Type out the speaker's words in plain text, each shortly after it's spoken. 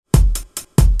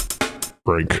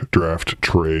Rank Draft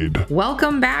Trade.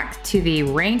 Welcome back to the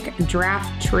Rank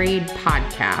Draft Trade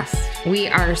podcast. We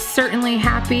are certainly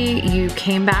happy you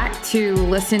came back to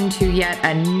listen to yet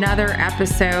another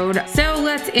episode. So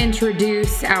let's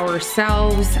introduce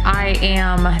ourselves. I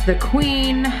am the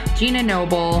Queen, Gina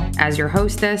Noble, as your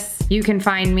hostess. You can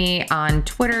find me on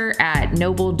Twitter at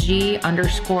NobleG_FF.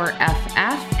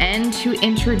 And to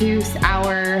introduce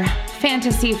our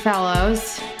fantasy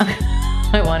fellows,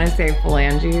 I want to say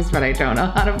phalanges, but I don't know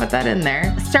how to put that in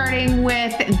there. Starting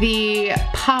with the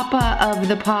Papa of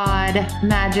the pod,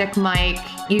 Magic Mike.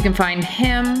 You can find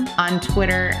him on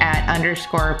Twitter at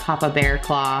 _Papa Bear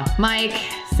Claw. Mike,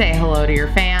 say hello to your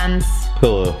fans.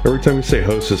 Hello. Every time you say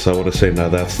hostess, I want to say, now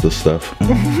that's the stuff.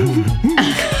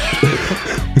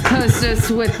 Hostess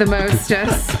with the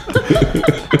mostess.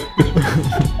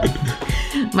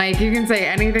 Mike, you can say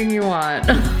anything you want.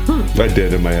 I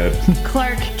did in my head.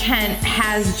 Clark Kent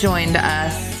has joined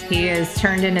us. He has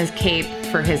turned in his cape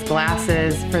for his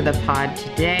glasses for the pod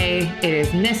today. It is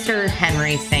Mr.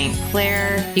 Henry St.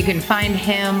 Clair. You can find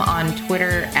him on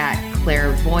Twitter at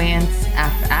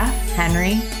ClairvoyanceFF.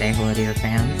 Henry, say hello to your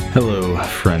fans. Hello,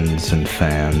 friends and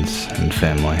fans and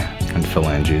family and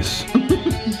phalanges.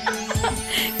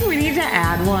 We need to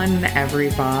add one every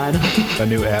pod. A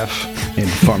new F in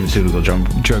pharmaceutical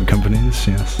drug companies,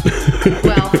 yes.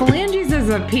 Well, phalanges is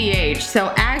a PH,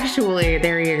 so actually,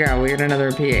 there you go. We got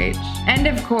another PH. And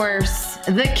of course,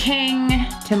 the king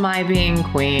to my being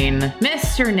queen,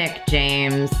 Mr. Nick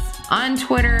James. On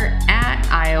Twitter at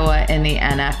Iowa in the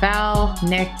NFL.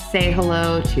 Nick, say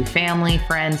hello to family,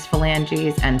 friends,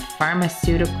 phalanges, and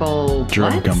pharmaceutical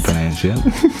drug companies, yeah.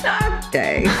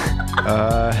 Okay.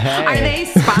 Hey. Are they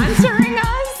sponsoring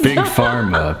us? Big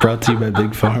Pharma, brought to you by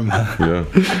Big Pharma. Yeah.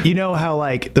 You know how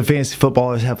like the fantasy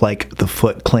footballers have like the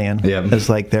Foot Clan as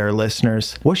like their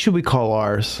listeners? What should we call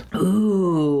ours?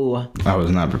 Ooh. I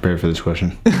was not prepared for this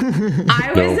question.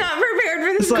 I was not prepared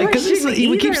for this It's like, because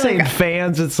question we keep either. saying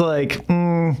fans, it's like,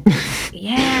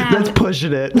 yeah. that's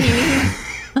pushing it.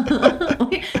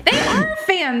 They are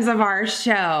fans of our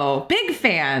show. Big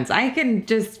fans. I can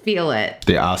just feel it.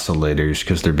 The oscillators,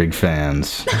 because they're big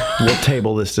fans. We'll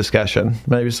table this discussion.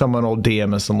 Maybe someone will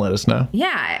DM us and let us know.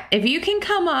 Yeah, if you can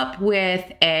come up with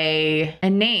a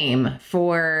name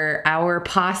for our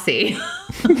posse.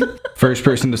 First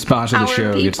person to sponsor the Our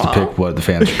show gets to people. pick what the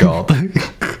fans are called.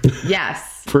 Yes.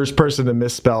 First person to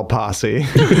misspell posse.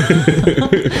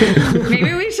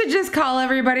 Maybe we should just call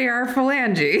everybody our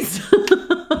phalanges.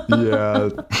 Yeah,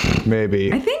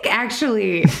 maybe. I think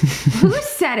actually, who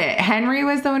said it? Henry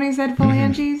was the one who said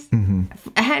phalanges? Mm-hmm.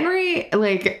 Henry,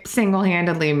 like,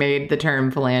 single-handedly made the term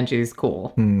phalanges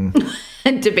cool. And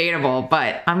debatable,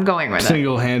 but I'm going with it.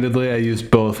 Single-handedly, I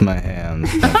used both my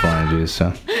hands, not phalanges,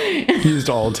 so. Used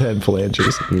all 10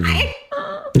 phalanges.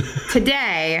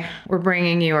 Today, we're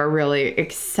bringing you a really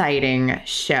exciting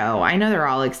show. I know they're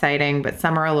all exciting, but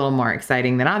some are a little more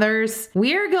exciting than others.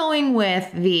 We're going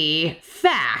with the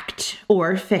fact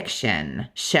or fiction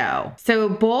show. So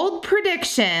bold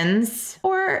predictions,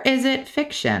 or is it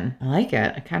fiction? I like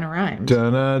it. It kind of rhymes.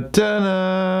 I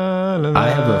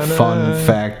have a fun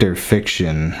fact or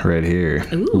fiction right here.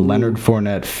 Ooh. Leonard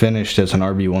Fournette finished as an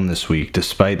RB1 this week,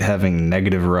 despite having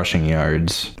negative rushing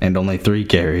yards and only 3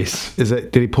 carries.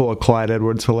 Did he pull a Clyde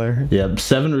Edwards-Helaire? Yep,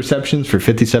 7 receptions for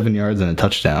 57 yards and a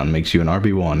touchdown makes you an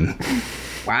RB1.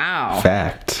 Wow.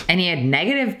 Fact. And he had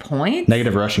negative points?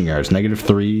 Negative rushing yards,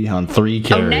 -3 on 3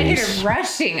 carries. Oh, negative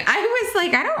rushing. I was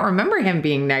like, I don't remember him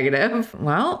being negative.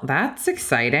 Well, that's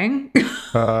exciting.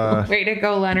 Way to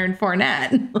go, Leonard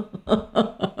Fournette.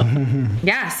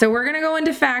 Yeah, so we're going to go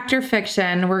into fact or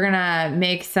fiction. We're going to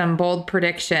make some bold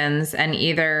predictions, and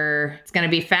either it's going to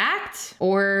be fact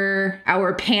or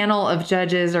our panel of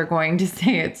judges are going to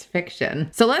say it's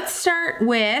fiction. So let's start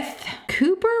with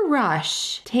Cooper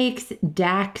Rush takes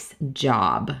Dak's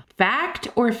job. Fact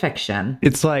or fiction?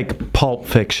 It's like Pulp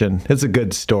Fiction. It's a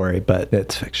good story, but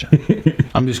it's fiction.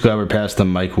 I'm just glad we're past the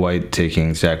Mike White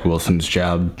taking Zach Wilson's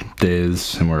job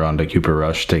days, and we're on to Cooper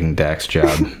Rush taking Dak's job.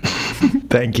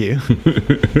 Thank you.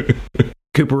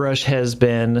 Cooper Rush has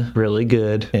been really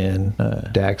good in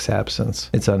Dak's absence.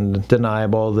 It's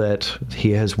undeniable that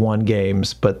he has won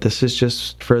games, but this is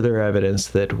just further evidence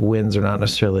that wins are not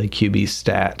necessarily a QB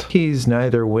stat. He's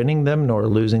neither winning them nor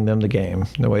losing them the game.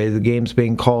 The way the game's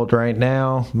being called right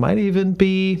now might even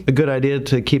be a good idea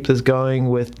to keep this going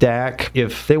with Dak.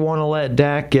 If they want to let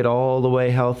Dak get all the way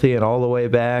healthy and all the way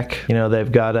back, you know,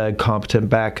 they've got a competent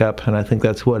backup, and I think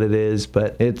that's what it is,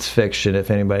 but it's fiction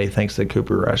if anybody thinks that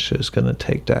Cooper Rush is going to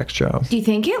take Dak's job. Do you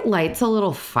think it lights a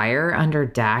little fire under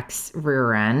Dak's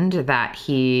rear end that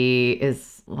he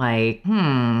is like,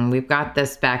 we've got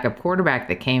this backup quarterback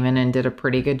that came in and did a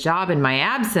pretty good job. In my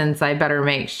absence, I better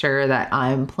make sure that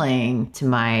I'm playing to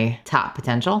my top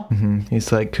potential.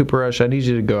 He's like, Cooper Rush, I need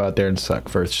you to go out there and suck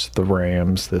versus the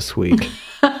Rams this week.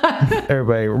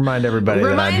 Remind everybody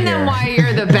that I'm here. Remind them why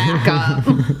you're the backup.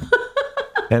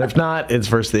 And if not, it's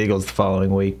versus the Eagles the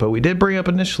following week. But we did bring up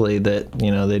initially that,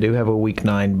 they do have a week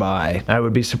 9 bye. I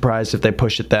would be surprised if they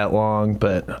push it that long,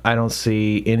 but I don't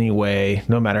see any way,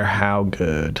 no matter how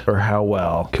good or how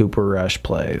well Cooper Rush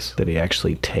plays, that he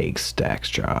actually takes Dak's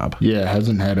job. Yeah,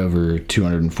 hasn't had over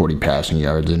 240 passing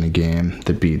yards in a game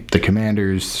that beat the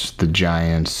Commanders, the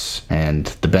Giants, and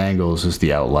the Bengals is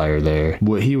the outlier there.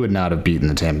 Well, he would not have beaten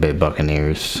the Tampa Bay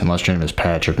Buccaneers unless your name is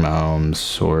Patrick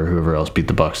Mahomes or whoever else beat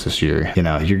the Bucs this year.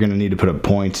 You're going to need to put up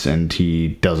points, and he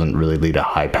doesn't really lead a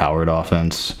high-powered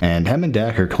offense. And him and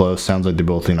Dak are close. Sounds like they're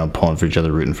both, pulling for each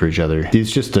other, rooting for each other.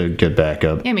 He's just a good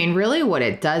backup. I mean, really what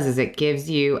it does is it gives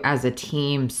you, as a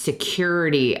team,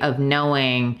 security of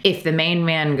knowing if the main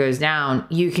man goes down,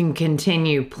 you can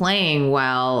continue playing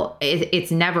well. It's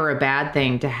never a bad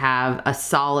thing to have a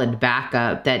solid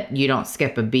backup that you don't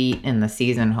skip a beat in the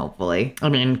season, hopefully. I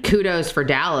mean, kudos for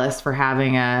Dallas for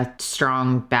having a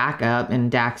strong backup in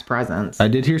Dak's presence.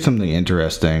 I did hear something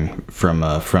interesting from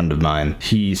a friend of mine.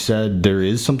 He said there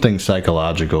is something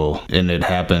psychological, and it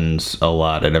happens a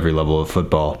lot at every level of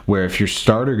football, where if your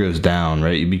starter goes down,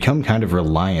 right, you become kind of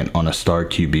reliant on a star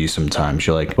QB sometimes.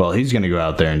 You're like, well, he's going to go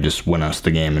out there and just win us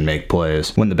the game and make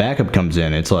plays. When the backup comes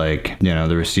in, it's like,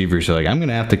 the receivers are like, I'm going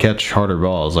to have to catch harder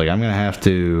balls. Like, I'm going to have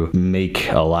to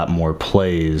make a lot more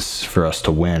plays for us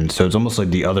to win. So it's almost like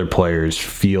the other players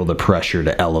feel the pressure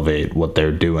to elevate what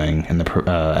they're doing in the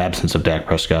absence of Dak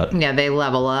Prescott. Yeah, they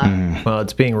level up. Well,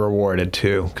 it's being rewarded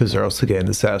too, because they're also getting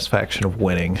the satisfaction of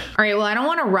winning. All right, well, I don't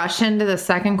want to rush into the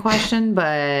second question,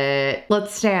 but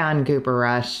let's stay on Cooper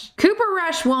Rush. Cooper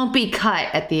Rush won't be cut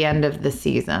at the end of the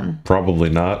season. Probably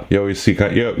not. You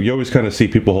always kind of see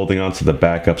people holding on to the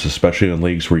backups, especially in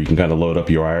leagues where you can kind of load up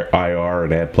your IR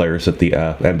and add players at the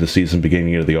end of the season,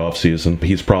 beginning of the offseason.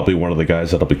 He's probably one of the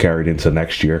guys that'll be carried into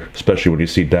next year, especially when you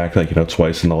see Dak,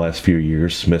 twice in the last few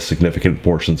years, miss significant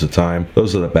portions of time.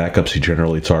 Those are the backups you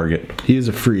generally target. He is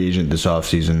a free agent this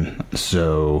offseason,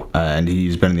 so, and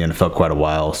he's been in the NFL quite a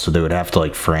while, so they would have to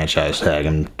franchise tag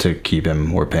him to keep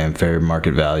him or pay him fair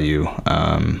market value.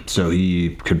 So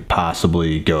he could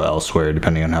possibly go elsewhere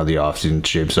depending on how the offseason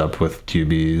shapes up with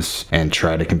QBs and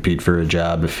try to compete for a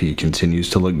job if he continues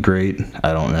to look great.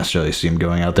 I don't necessarily see him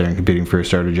going out there and competing for a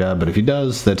starter job, but if he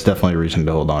does, that's definitely a reason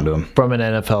to hold on to him. From an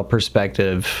NFL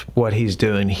perspective, what he's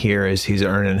doing here is he's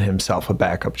earning himself a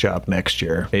backup job next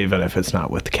year. Even if it's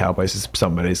not with the Cowboys,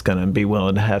 somebody's going to be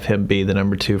willing to have him be the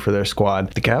number 2 for their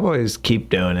squad. The Cowboys keep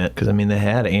doing it because, they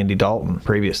had Andy Dalton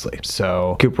previously.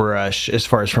 So Cooper Rush, as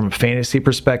far as from a fantasy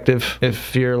perspective,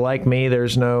 if you're like me,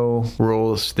 there's no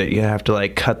rules that you have to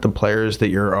cut the players that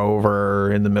you're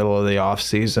over in the middle of the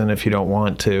offseason if you don't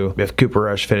want to. If Cooper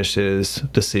Rush finishes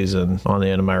the season on the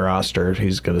end of my roster,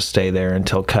 he's going to stay there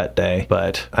until cut day.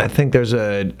 But I think there's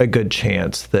a good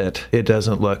chance that it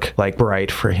doesn't look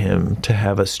bright for him to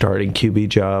have a starting QB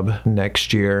job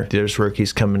next year. There's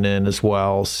rookies coming in as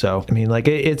well. So,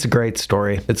 it's a great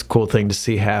story. It's a cool thing to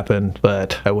see happen,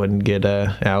 but I wouldn't get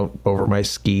out over my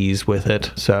skis with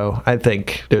it. So I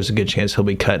think there's a good chance he'll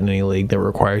be cut in any league that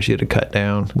requires you to cut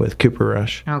down with Cooper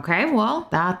Rush. Okay, well,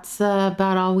 that's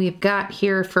about all we've got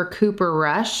here for Cooper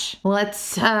Rush.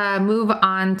 Let's move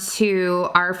on to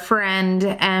our friend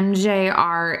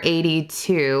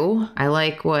MJR82. I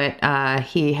like what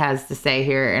he has to say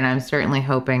here, and I'm certainly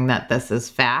hoping that this is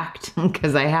fact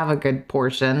because I have a good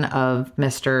portion of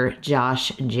Mr.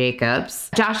 Josh Jacobs.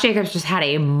 Josh Jacobs just had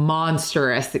a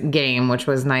monstrous game, which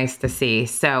was nice to see.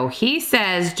 So he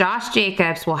says Josh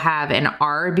Jacobs will have an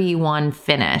RB1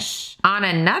 finish on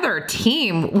another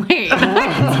team. Wait, what?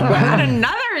 On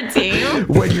another team?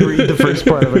 When you read the first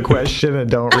part of a question and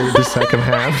don't read the second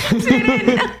half.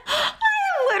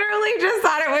 Just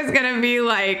thought it was gonna be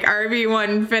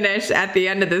RB1 finish at the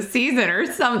end of the season or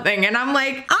something, and I'm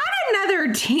like, on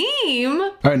another team.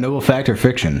 All right, noble fact or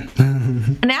fiction?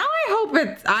 Now I hope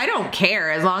I don't care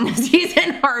as long as he's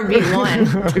in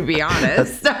RB1. To be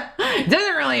honest, it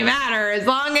doesn't really matter as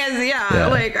long as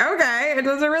okay, it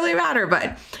doesn't really matter,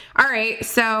 but. All right,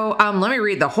 so let me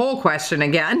read the whole question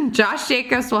again. Josh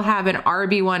Jacobs will have an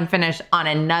RB1 finish on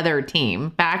another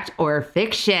team. Fact or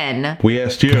fiction? We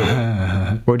asked you.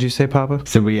 What'd you say, Papa?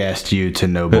 So we asked you to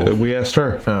Noble. We asked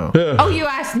her. Oh. Yeah. Oh, you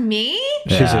asked me?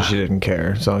 She said she didn't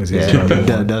care as long as he's doesn't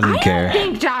I care. don't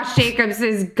think Josh Jacobs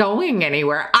is going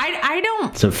anywhere. I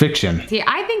don't. So fiction. See,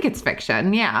 I think it's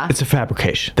fiction, yeah. It's a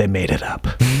fabrication. They made it up.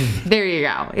 There you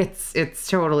go. It's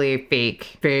totally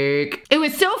fake. Fake. It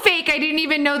was so fake I didn't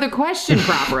even know the question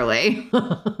properly.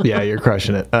 Yeah, you're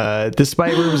crushing it.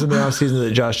 Despite rumors in the offseason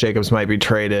that Josh Jacobs might be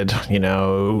traded,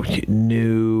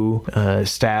 new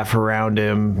staff around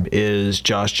him. Is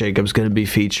Josh Jacobs going to be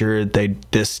featured?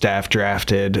 This staff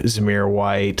drafted Zamir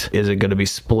White. Is it going to be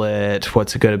split?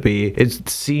 What's it going to be? It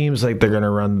seems like they're going to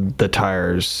run the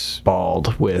tires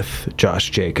bald with Josh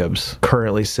Jacobs.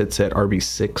 Currently sits at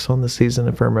RB6 on the season,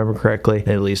 if I remember correctly,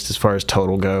 at least as far as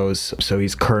total goes. So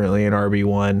he's currently an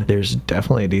RB1. There's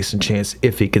definitely a decent chance,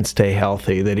 if he can stay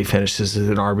healthy, that he finishes as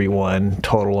an RB1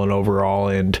 total and overall,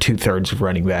 and 2/3 of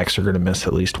running backs are going to miss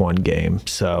at least one game.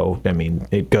 So, I mean,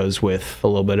 it goes with a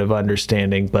little bit of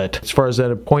understanding, but as far as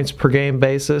at a points per game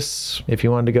basis, if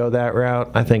you wanted to go that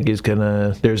route, I think there's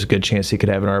a good chance he could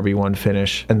have an RB1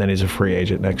 finish, and then he's a free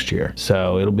agent next year.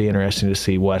 So it'll be interesting to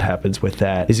see what happens with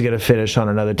that. Is he going to finish on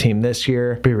another team this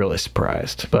year? Be really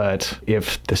surprised. But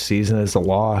if the season is a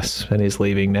loss and he's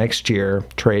leaving next year,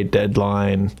 trade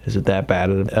deadline, is it that bad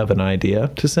of an idea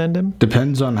to send him?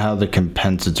 Depends on how the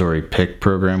compensatory pick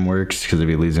program works, because if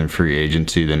he leaves in free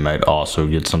agency, they might also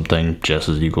get something just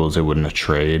as equal as they would in a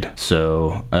trade.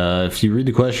 So if you read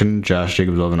the question, Josh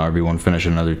Jacobs will have an RB1 finish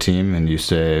in another team, and you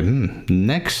say,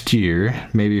 next year,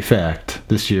 maybe fact.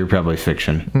 This year, probably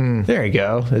fiction. There you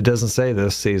go. It doesn't say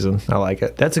this season. I like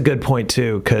it. That's a good point,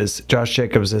 too, because Josh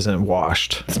Jacobs isn't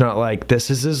washed. It's not like this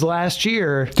is his last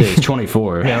year. Yeah, he's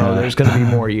 24. No, there's going to be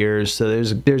more years, so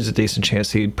there's a decent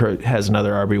chance he has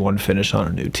another RB1 finish on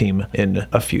a new team in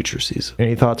a future season.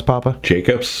 Any thoughts, Papa?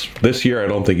 Jacobs, this year I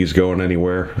don't think he's going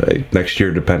anywhere. Next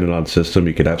year, depending on system,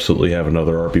 he could absolutely have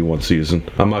another RB1 season.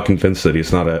 I'm not convinced that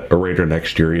he's not a Raider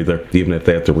next year either, even if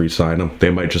they have to re-sign him. They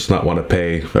might just not want to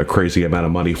pay a crazy amount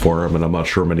of money for him, and I'm not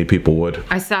sure many people would.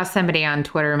 I saw somebody on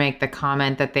Twitter make the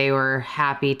comment that they were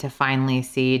happy to finally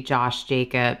see Josh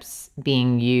Jacobs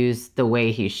being used the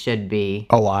way he should be.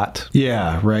 A lot.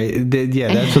 Yeah, right.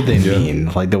 Yeah, that's what they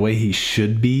mean. Like the way he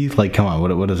should be. Like, come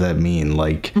on, what does that mean?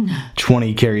 Like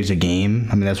 20 carries a game?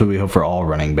 I mean, that's what we hope for all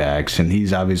running backs, and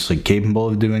he's obviously capable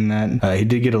of doing that. He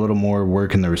did get a little more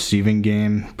work in the receiving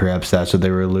game. Perhaps that's what they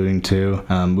were alluding to.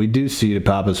 We do see, to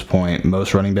Papa's point,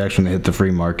 most running backs when they hit the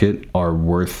free market are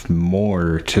worth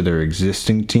more to their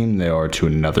existing team than they are to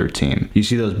another team. You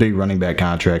see those big running back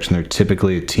contracts, and they're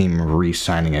typically a team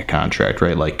re-signing a contract,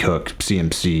 right? Like Cook,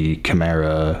 CMC,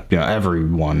 Kamara,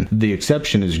 everyone. The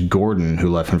exception is Gordon, who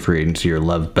left in free agency, or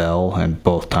Lev Bell, and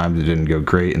both times it didn't go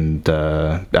great, and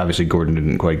obviously Gordon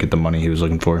didn't quite get the money he was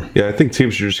looking for. Yeah, I think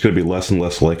teams are just going to be less and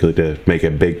less likely to make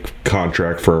a big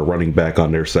contract for a running back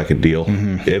on their second deal.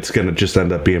 It's going to just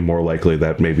end up being more likely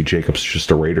that maybe Jacobs is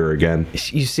just a Raider again.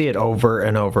 You see it over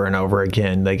and over and over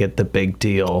again. They get the big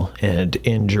deal, and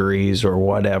injuries or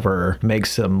whatever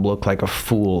makes them look like a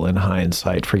fool in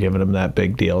hindsight for giving them that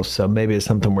big deal. So maybe it's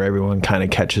something where everyone kind of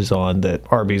catches on that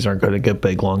RBs aren't going to get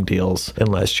big long deals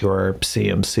unless you're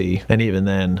CMC, and even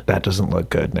then that doesn't look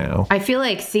good now. I feel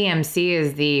like CMC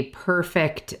is the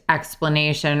perfect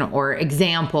explanation or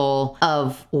example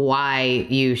of why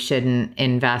you shouldn't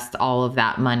invest all of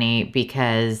that money,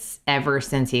 because ever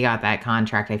since he got that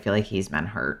contract, I feel like he's been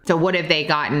hurt. So what have they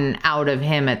gotten out of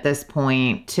him at this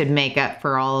point to make up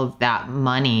for all of that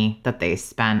money that they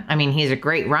spent? I mean, he's a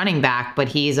great running back, but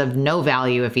he's of no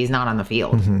value if he's not on the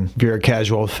field. If you're a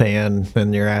casual fan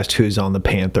and you're asked who's on the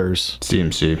Panthers,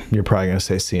 CMC. You're probably going to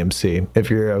say CMC. If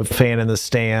you're a fan in the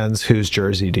stands, whose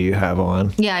jersey do you have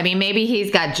on? Yeah, I mean, maybe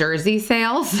he's got jersey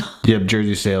sales. Yep,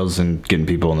 jersey sales and getting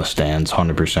people in the stands,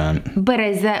 100%. But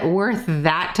is that worth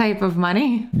that type of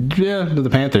money? Yeah, the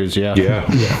Panthers, yeah.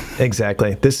 Yeah.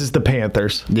 Exactly. This is the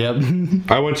Panthers. Yep.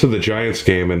 I went to the Giants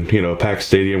game and, Pack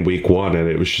Stadium week 1, and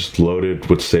it was just loaded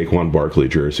with Saquon Barkley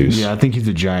jerseys. Yeah, I think he's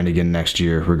a Giant again next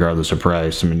year, regardless of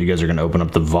price. I mean, you guys are going to open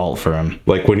up the vault for him.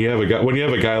 Like when you have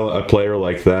a player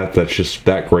like that that's just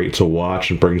that great to watch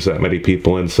and brings that many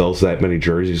people in, sells that many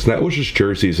jerseys. And that was just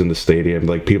jerseys in the stadium.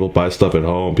 Like people buy stuff at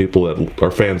home, people that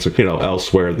are fans,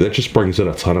 elsewhere. That just brings in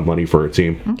a ton of money for a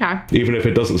team. Okay. Even if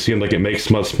it doesn't seem like it makes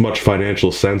much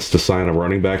financial sense to sign a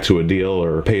running back to a deal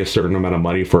or pay a certain amount of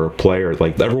money for a player,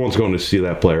 like everyone's going to see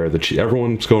that player.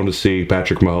 Everyone's going to see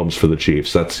Patrick Mahomes for the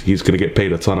Chiefs. He's going to get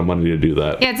paid a ton of money to do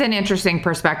that. Yeah, it's an interesting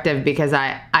perspective because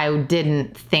I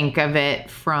didn't think of it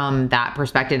from that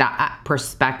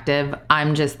perspective.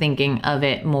 I'm just thinking of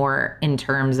it more in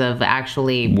terms of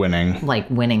actually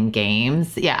winning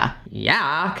games.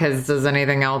 Yeah, because does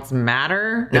anything else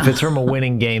matter? If it's from a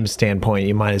winning game standpoint,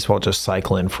 you might as well just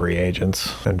cycle in free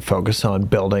agents and focus on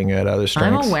building at other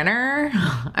strengths. I'm a winner.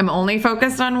 I'm only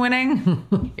focused on winning.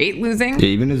 Hate losing. Yeah,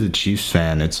 even as a Chiefs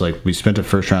fan, it's like we spent a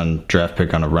first-round draft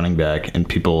pick on a running back, and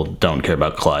people don't care about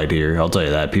about Clyde here. I'll tell you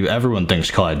that. Everyone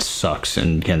thinks Clyde sucks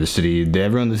in Kansas City.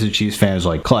 Everyone that's a Chiefs fan is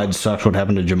like, Clyde sucks. What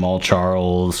happened to Jamal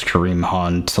Charles, Kareem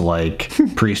Hunt, like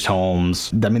Priest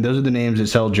Holmes? I mean, those are the names that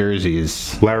sell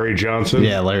jerseys. Larry Johnson.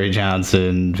 Yeah, Larry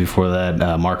Johnson. Before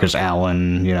that, Marcus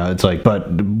Allen. You know, it's like, but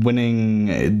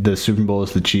winning the Super Bowl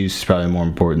as the Chiefs is probably more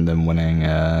important than winning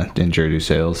in jersey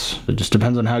sales. It just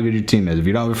depends on how good your team is. If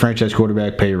you don't have a franchise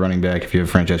quarterback, pay your running back. If you have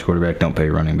a franchise quarterback, don't pay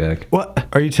your running back. What?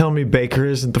 Are you telling me Baker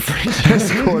isn't the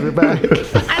franchise quarterback?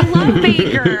 I love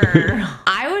Baker.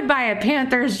 I would buy a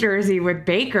Panthers jersey with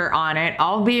Baker on it,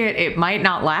 albeit it might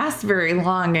not last very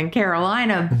long in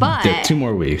Carolina, but Yeah, 2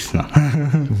 more weeks. No.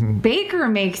 Baker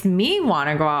makes me want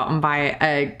to go out and buy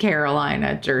a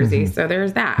Carolina jersey. So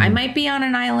there's that. I might be on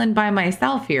an island by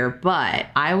myself here, but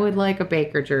I would like a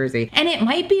Baker jersey. And it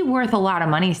might be worth a lot of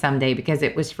money someday because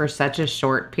it was for such a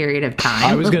short period of time.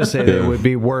 I was going to say that it would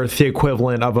be worth the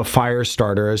equivalent of a fire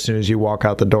starter as soon as you walk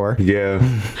out the door. Yeah.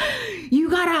 You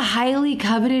got a highly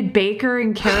coveted Baker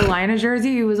in Carolina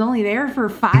jersey who was only there for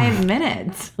 5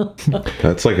 minutes.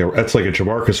 That's like a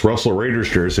Jamarcus Russell Raiders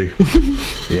jersey.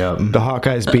 Yeah. The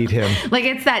Hawkeyes beat him. Like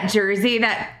it's that jersey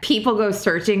that people go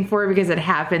searching for because it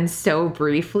happened so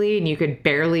briefly and you could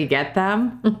barely get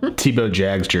them. Tebow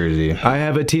Jags jersey. I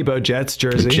have a Tebow Jets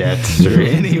jersey. Jets or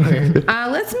anywhere.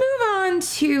 Let's move on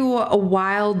to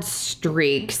Wild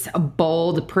Streak's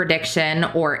bold prediction,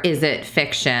 or is it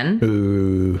fiction?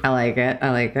 Ooh, I like it.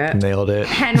 I like it. nailed it.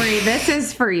 Henry, this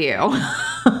is for you.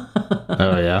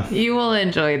 Oh, yeah. You will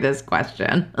enjoy this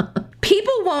question.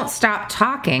 People won't stop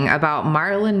talking about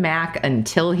Marlon Mack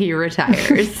until he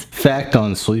retires. Fact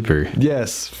on Sleeper.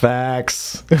 Yes,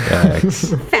 facts.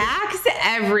 Facts. Facts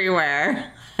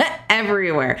everywhere.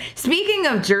 Everywhere. Speaking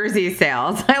of jersey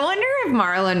sales, I wonder if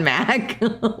Marlon Mack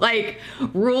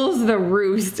rules the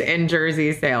roost in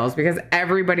jersey sales because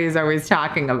everybody's always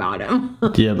talking about him.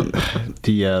 Yep.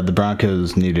 The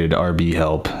Broncos needed RB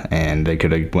help, and they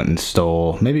could have went and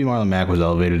stole. Maybe Marlon Mack was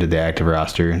elevated to the active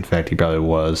roster. In fact, he probably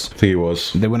was. I think he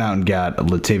was. They went out and got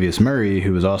Latavius Murray,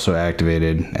 who was also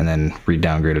activated, and then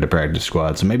re-downgraded to practice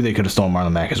squad. So maybe they could have stolen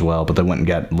Marlon Mack as well, but they went and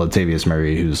got Latavius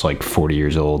Murray, who's like 40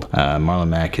 years old. Marlon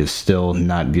Mack is still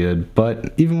not good,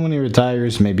 but even when he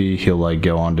retires, maybe he'll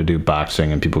go on to do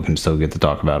boxing, and people can still get to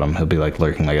talk about him. He'll be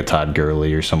lurking like a Todd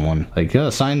Gurley or someone.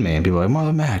 Sign me, and people are like,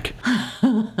 Marlon Mack.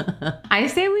 I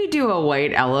say we do a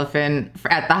white elephant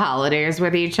at the holidays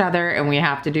with each other, and we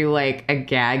have to do a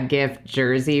gag gift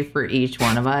jersey for each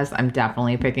one of us. I'm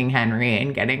definitely picking Henry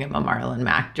and getting him a Marlon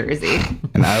Mack jersey.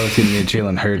 And I was getting me a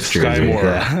Jalen Hurts jersey. Moore.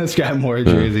 Yeah, Sky Moore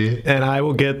jersey. And I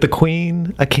will get the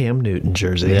Queen a Cam Newton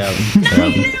jersey. Yeah.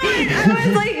 I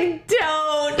was like,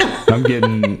 don't. I'm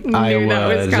getting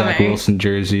Iowa Zach coming. Wilson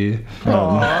jersey.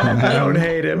 I don't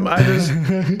hate him. I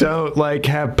just don't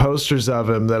have posters of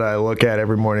him that I look at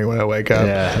every morning when I wake up.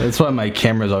 Yeah, that's why my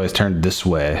camera's always turned this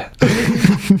way.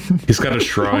 He's got a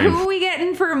shrine. Who are we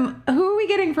getting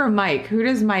for Mike? Who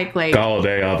does Mike like?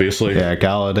 Galladay, obviously. Yeah,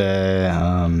 Galladay.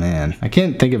 Oh man, I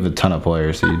can't think of a ton of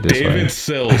players that you dislike. David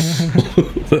Sills,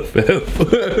 the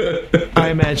fifth. I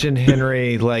imagine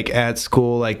Henry at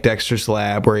school, Dexter's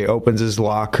Lab, where he opens his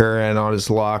locker, and on his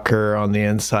locker on the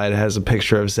inside has a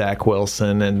picture of Zach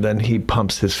Wilson, and then he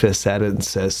pumps his fist at it and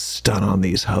says, "Stun on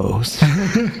these hoes."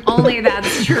 Only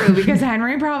that's true because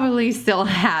Henry probably still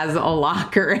has a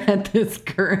locker at this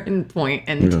current point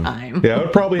in time. Yeah, it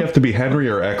would probably have to be Henry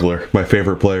or Eckler, my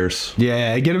favorite players.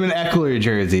 Yeah, get him an Eckler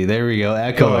jersey. There we go,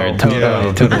 Eckler. Oh,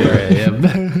 Totally right. Yep.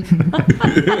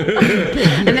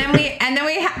 And then we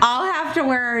all have to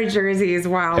wear our jerseys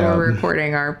while we're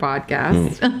recording our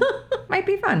podcast. Might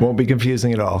be fun. Won't be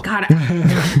confusing at all. God,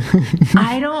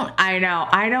 I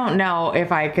don't know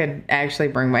if I could actually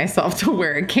bring myself to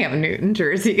wear a Cam Newton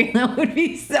jersey. That would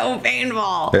be so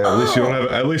painful. Yeah,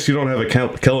 at least you don't have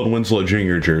a Kellen Winslow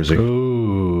Jr. jersey.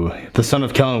 Ooh, the son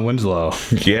of Kellen Winslow.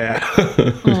 Yeah.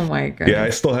 Oh my goodness. Yeah,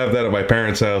 I still have that at my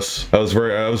parents' house. I was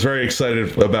very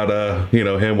excited about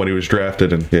him when he was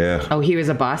drafted, and yeah. Oh, he was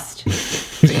a bust.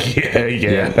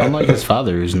 Yeah. Unlike his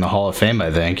father, who's in the Hall of Fame,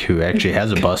 I think, who actually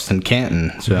has a bust in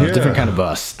Canton. So Yeah. different kind of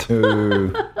bust.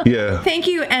 Yeah. Thank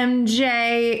you,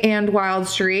 MJ and Wild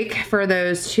Streak, for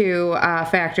those two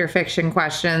fact or fiction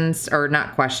questions, or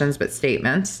not questions, but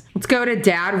statements. Let's go to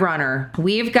Dad Runner.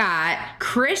 We've got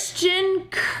Christian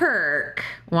Kirk,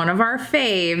 one of our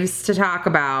faves to talk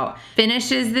about,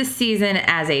 finishes this season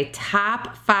as a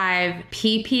top 5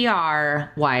 PPR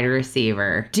wide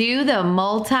receiver. Do the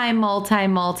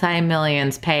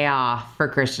multi-millions pay off for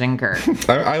Christian Kirk?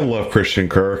 I love Christian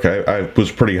Kirk. I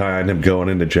was pretty high on him going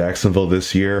into Jacksonville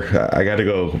this year. I got to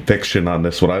go fiction on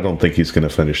this one. I don't think he's going to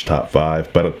finish top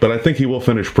 5, but I think he will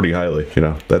finish pretty highly.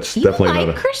 That's You definitely like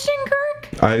not a. Christian Kirk?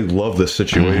 I love this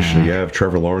situation. You have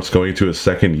Trevor Lawrence going to his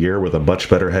second year with a much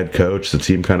better head coach, the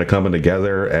team kind of coming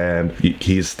together, and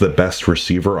he's the best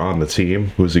receiver on the team.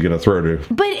 Who's he going to throw to?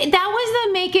 But that was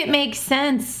the make it make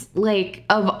sense, like,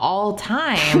 of all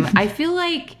time. I feel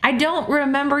like I don't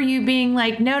remember you being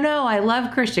like, no, I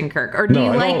love Christian Kirk. Or do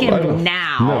you like him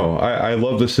now? No, I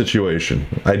love this situation.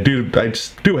 I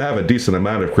just do have a decent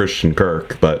amount of Christian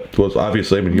Kirk, but was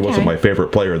obviously, I mean, he wasn't my favorite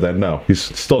player then. No, he's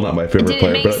still not my favorite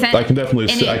player. But I can definitely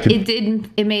see.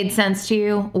 It made sense to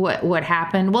you what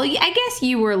happened. Well, I guess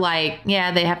you were like,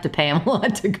 yeah, they have to pay him a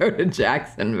lot to go to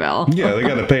Jacksonville. Yeah, they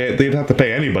got to pay. They'd have to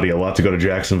pay anybody a lot to go to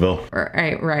Jacksonville.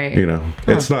 Right. You know,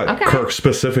 it's not Kirk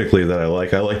specifically that I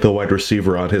like. I like the wide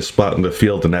receiver on his spot in the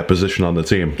field and that position on the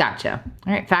team. Gotcha.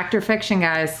 All right, fact or fiction,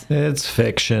 guys? It's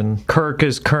fiction. Kirk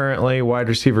is currently wide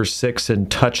receiver 6 in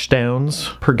touchdowns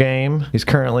per game. He's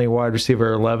currently wide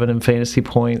receiver 11 in fantasy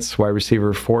points, wide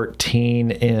receiver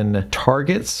 14 in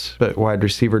targets, but wide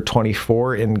receiver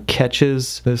 24 in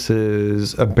catches. This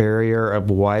is a barrier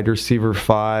of wide receiver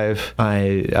 5.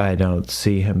 I don't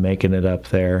see him making it up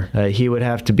there. He would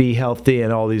have to be healthy,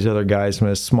 and all these other guys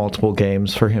miss multiple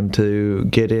games for him to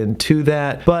get into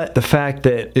that. But the fact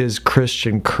that is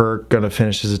Christian Kirk going to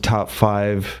finish as a top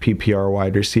 5 PPR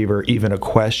wide receiver even a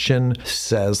question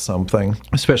says something,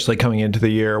 especially coming into the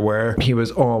year where he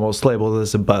was almost labeled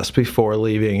as a bust before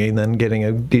leaving and then getting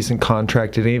a decent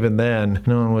contract. And even then,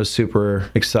 no one was super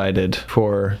excited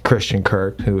for Christian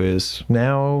Kirk, who is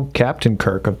now Captain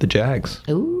Kirk of the Jags.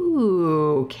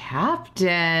 Ooh,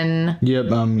 Captain.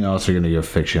 Yep, I'm also going to go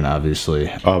fiction,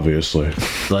 obviously.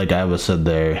 Like I was said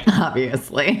there.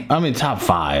 Obviously. I mean, top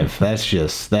 5.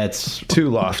 That's too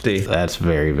lofty. That's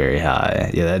very, very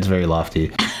high. Yeah, that's very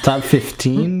lofty. Top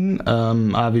 15,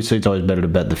 obviously it's always better to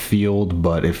bet the field,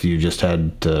 but if you just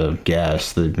had to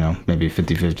guess, maybe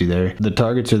 50-50 there. The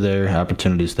targets are there,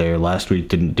 opportunities there. Last week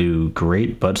didn't do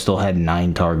great, but still had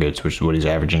 9 targets, which is what he's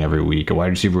averaging every week. A wide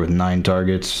receiver with 9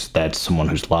 targets, that's someone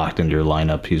who's locked into your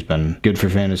lineup. He's been good for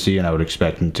fantasy, and I would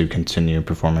expect him to continue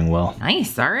performing well.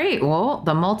 Nice. All right. Well,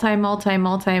 the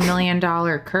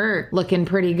multi-million-dollar Kirk looking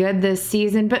pretty good this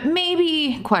season, but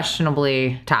maybe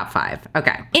questionably top 5.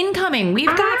 Okay. Incoming, we've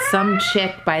got some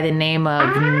chick by the name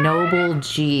of Noble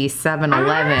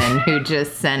G711 who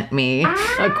just sent me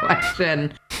a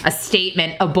question, a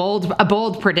statement, a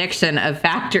bold prediction of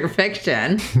fact or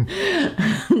fiction.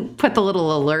 Put the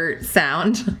little alert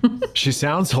sound. She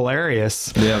sounds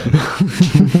hilarious. Yep.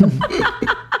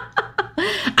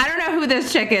 I don't know who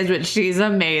this chick is, but she's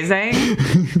amazing.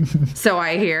 So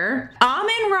I hear.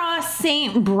 Amon-Ra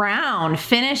St. Brown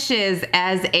finishes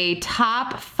as a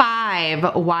top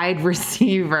 5 wide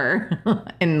receiver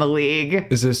in the league.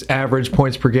 Is this average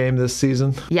points per game this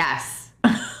season? Yes.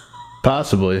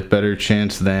 Possibly. Better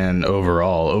chance than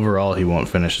overall. Overall, he won't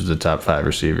finish as a top 5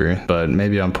 receiver, but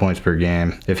maybe on points per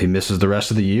game. If he misses the rest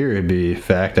of the year, it'd be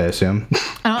fact, I assume.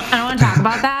 I don't want to talk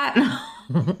about that.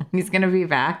 He's going to be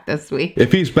back this week.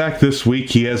 If he's back this week,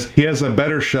 he has a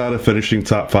better shot of finishing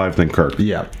top 5 than Kirk.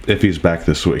 Yeah. If he's back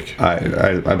this week,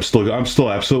 I'm still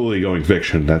absolutely going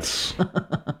fiction. That's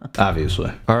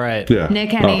obviously. All right. Yeah.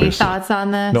 Nick, any thoughts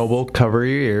on this? Noble, cover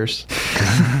your ears.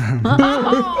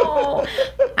 Oh,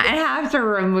 I have to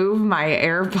remove my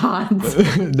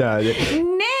AirPods. No.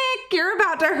 Nick, you're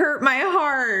about to hurt my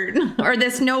heart. Or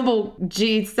this Noble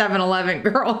G711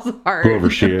 girl's heart. Whoever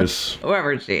she is.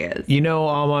 Whoever she is. You know,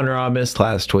 Amon-Ra missed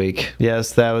last week.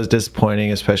 Yes, that was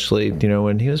disappointing, especially,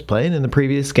 when he was playing in the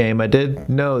previous game. I did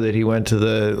know that he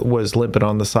was limping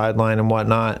on the sideline and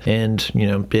whatnot. And,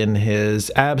 in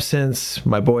his absence,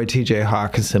 my boy TJ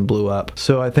Hawkinson blew up.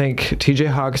 So I think TJ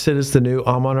Hawkinson is the new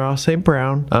Amon-Ra St.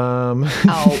 Brown.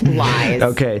 Oh, lies.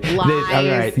 Okay. Lies. All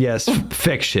right. Yes.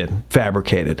 Fiction.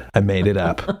 Fabricated. I made it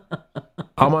up.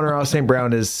 Amon-Ra St.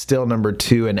 Brown is still number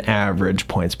 2 in average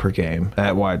points per game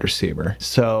at wide receiver.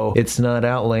 So it's not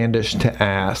outlandish to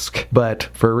ask, but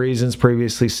for reasons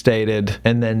previously stated,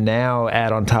 and then now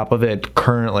add on top of it,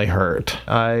 currently hurt.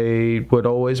 I would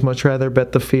always much rather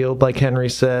bet the field, like Henry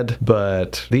said,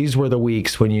 but these were the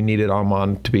weeks when you needed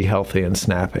Amon to be healthy and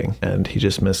snapping, and he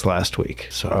just missed last week.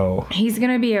 So he's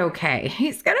going to be okay.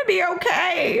 He's going to be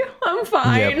okay. I'm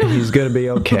fine. Yep, he's going to be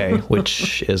okay,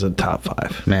 which isn't top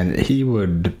 5. Man, he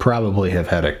would probably have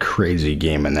had a crazy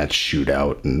game in that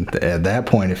shootout. And at that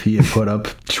point, if he had put up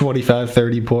 25,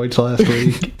 30 points last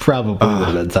week, probably would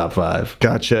have been top 5.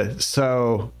 Gotcha.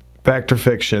 So Fact or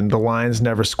fiction, the Lions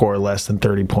never score less than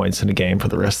 30 points in a game for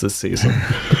the rest of the season.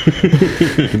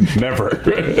 Never.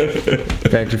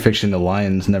 Fact or fiction, the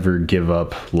Lions never give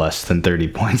up less than 30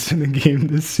 points in a game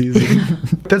this season.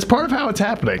 That's part of how it's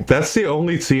happening. That's the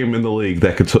only team in the league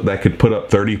that could put up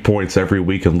 30 points every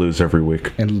week and lose every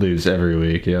week. And lose every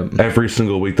week, yep. Every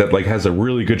single week that like has a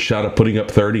really good shot at putting up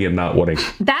 30 and not winning.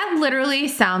 That literally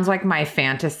sounds like my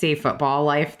fantasy football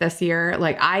life this year.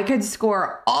 Like I could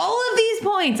score all of these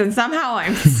points and somehow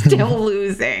I'm still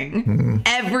losing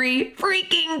every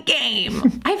freaking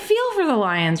game. I feel for the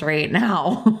Lions right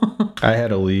now. I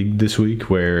had a league this week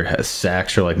where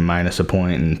sacks are like minus a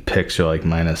point and picks are like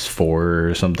 -4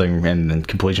 or something, and then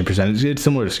completion percentage, it's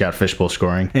similar to Scott Fishbowl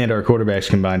scoring, and our quarterbacks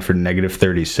combined for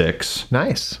 -36.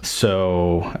 Nice.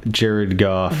 So Jared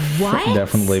Goff,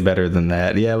 definitely better than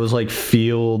that. Yeah, it was like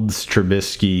Fields,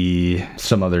 Trubisky,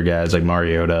 some other guys like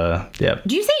Mariota. Yep.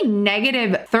 Did you say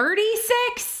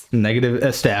 -36?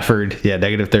 Negative Stafford. Yeah,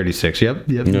 -36. Yep.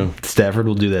 Yeah. Stafford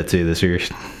will do that too this year.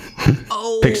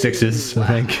 Pick sixes,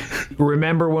 I think.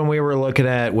 Remember when we were looking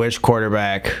at which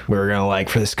quarterback we were going to like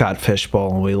for the Scott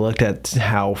Fishbowl, and we looked at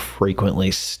how frequently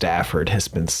Stafford has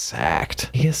been sacked.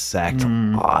 He is sacked a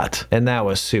lot. And that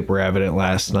was super evident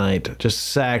last night.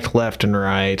 Just sacked left and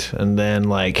right. And then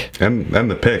like...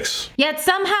 And the picks. Yet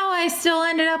somehow I still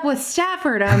ended up with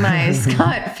Stafford on my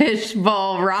Scott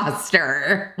Fishbowl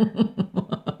roster.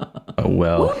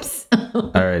 Well, Oops.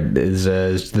 All right.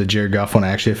 Is the Jared Goff one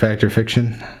actually a fact or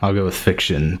fiction? I'll go with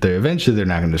fiction. Eventually, they're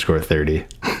not going to score 30.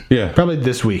 Yeah. Probably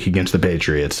this week against the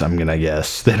Patriots, I'm going to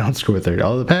guess. They don't score 30.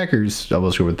 All the Packers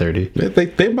will score 30.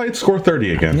 They might score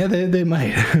 30 again. Yeah, they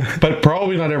might. But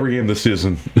probably not every game this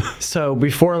season. So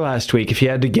before last week, if you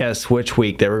had to guess which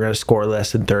week they were going to score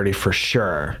less than 30 for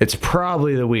sure, it's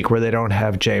probably the week where they don't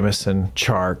have Jameson,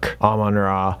 Chark,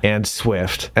 Amon-Ra, and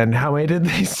Swift. And how many did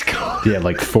they score? Yeah,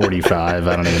 like 45.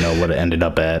 I don't even know what it ended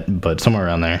up at, but somewhere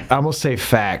around there. I almost say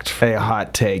fact, a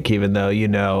hot take, even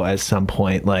though, at some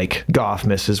point, like, Goff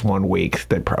misses 1 week,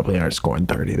 they probably aren't scoring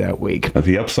 30 that week.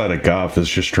 The upside of Goff is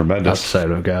just tremendous.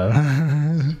 Upside of Goff.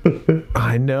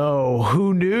 I know.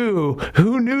 Who knew?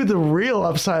 Who knew the real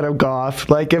upside of Goff?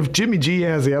 Like, if Jimmy G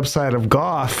has the upside of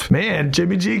Goff, man,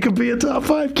 Jimmy G could be a top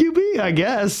 5 QB, I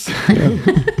guess.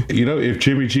 If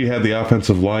Jimmy G had the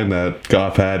offensive line that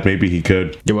Goff had, maybe he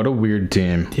could. Yeah, what a weird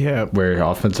team. Yeah. Where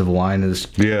offensive line is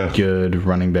good,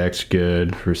 running back's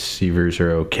good, receivers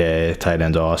are okay, tight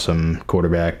end's awesome,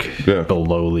 quarterback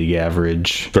below league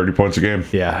average. 30 points a game.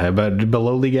 Yeah, but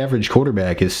below league average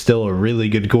quarterback is still a really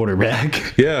good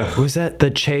quarterback. Yeah. Was that the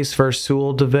Chase versus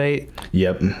Sewell debate?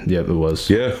 Yep, it was.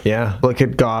 Yeah. Yeah. Look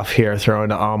at Goff here throwing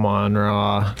to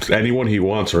Amon-Ra. Anyone he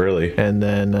wants, really. And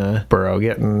then Burrow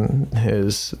getting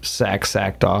his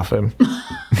sacked off him.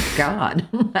 God,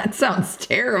 that sounds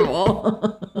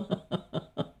terrible.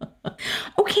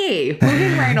 Okay,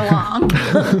 moving right along.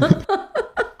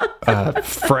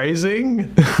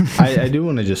 Phrasing? I do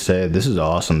want to just say this is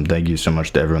awesome. Thank you so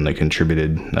much to everyone that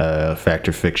contributed. Fact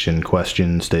or fiction,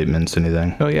 questions, statements,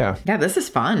 anything. Oh, yeah. Yeah, this is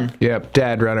fun. Yep,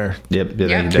 Dad Runner. Yep,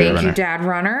 Thank you, Dad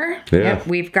Runner. Yeah. Yep,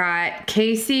 we've got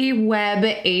Casey Webb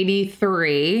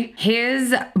 83.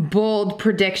 His bold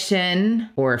prediction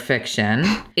or fiction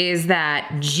is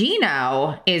that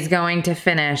Geno is going to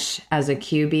finish as a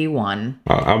QB1.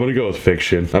 I'm going to go with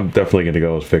fiction. I'm definitely going to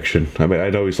go with fiction. I mean, I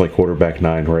know he's like quarterback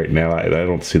 9 right now. I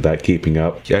don't see that keeping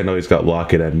up. I know he's got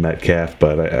Lockett and Metcalf,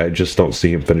 but I just don't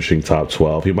see him finishing top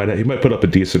 12. He might put up a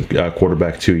decent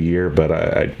quarterback 2 year, but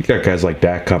I got guys like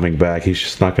Dak coming back. He's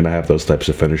just not going to have those types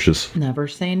of finishes. Never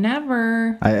say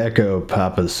never. I echo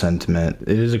Papa's sentiment.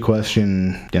 It is a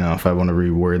question, if I want to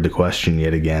reword the question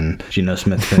yet again. Geno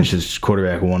Smith finishes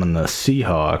quarterback 1 on the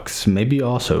Seahawks, maybe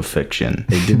also fiction.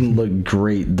 It didn't look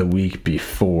great the week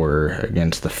before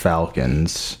against the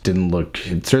Falcons.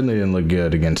 It certainly didn't look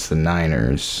good against the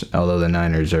Niners, although the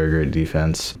Niners are a great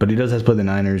defense. But he does have to play the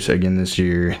Niners again this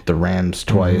year, the Rams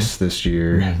twice this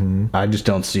year. I just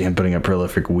don't see him putting up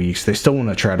prolific weeks. They still want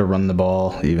to try to run the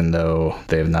ball, even though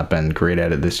they have not been great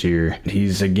at it this year.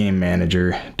 He's a game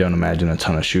manager. Don't imagine a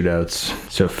ton of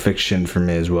shootouts. So fiction for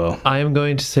me as well. I am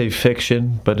going to say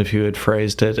fiction, but if you had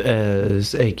phrased it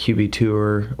as a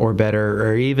QB2 or better,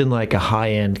 or even like a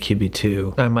high-end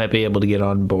QB2, I might be able to get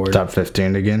on board. Top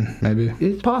 15 again, maybe?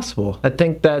 It's possible. I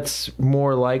think that's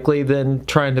more likely than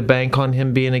trying to bank on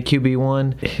him being a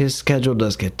QB1. His schedule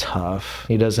does get tough.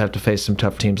 He does have to face some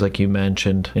tough teams like you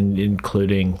mentioned,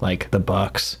 including like the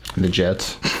Bucks. The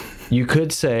Jets. You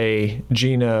could say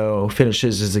Geno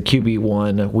finishes as a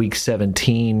QB1 week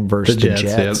 17 versus the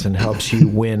Jets and helps you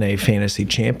win a fantasy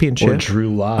championship. Or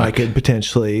Drew Lock. I could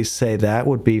potentially say that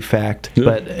would be fact,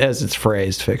 but as it's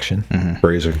phrased, fiction.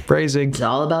 Phrasing. It's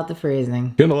all about the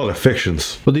phrasing. Getting a lot of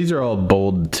fictions. Well, these are all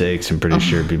bold takes. I'm pretty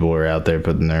sure people are out there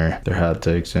putting their hot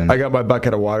takes in. I got my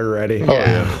bucket of water ready.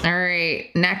 Yeah. All right.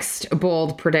 Next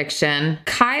bold prediction.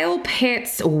 Kyle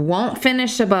Pitts won't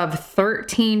finish above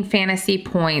 13 fantasy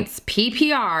points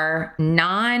PPR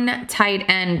non-tight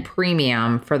end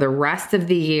premium for the rest of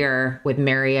the year with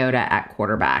Mariota at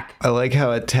quarterback. I like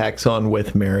how it tacks on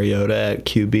with Mariota at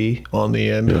QB on the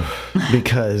end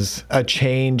because a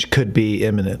change could be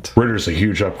imminent. Ritter's a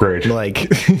huge upgrade. Like,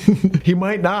 he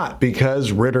might not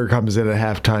because Ritter comes in at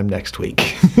halftime next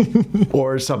week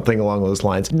or something along those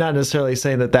lines. Not necessarily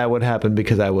saying that would happen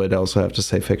because I would also have to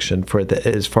say fiction for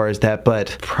as far as that,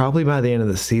 but probably by the end of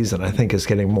the season, I think it's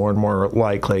getting more and more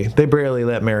likely. They barely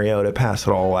let Mariota pass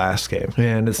it all last game,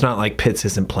 and it's not like Pitts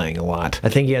isn't playing a lot. I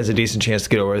think he has a decent chance to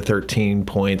get over 13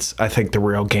 points. I think the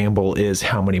real gamble is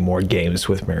how many more games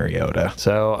with Mariota.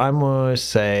 So I'm going to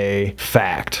say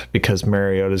fact because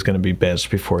Mariota is going to be benched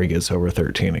before he gets over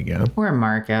 13 again. Or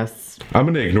Marcus. I'm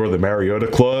going to ignore the Mariota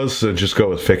clause and just go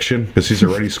with fiction because he's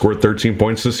already scored 13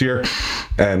 points this year.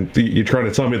 And you're trying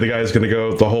to tell me the guy's going to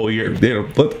go the whole year. I'm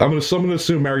going to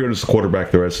assume Mariota's the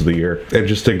quarterback the rest of the year and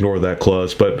just ignore that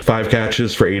clause. But 5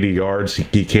 catches for 80 yards,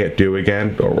 he can't do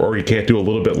again, or he can't do a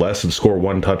little bit less and score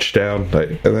 1 touchdown.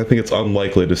 And I think it's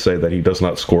unlikely to say that he does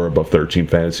not score above 13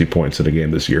 fantasy points in a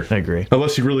game this year. I agree.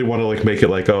 Unless you really want to make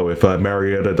it if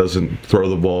Mariota doesn't throw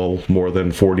the ball more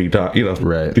than 40 times,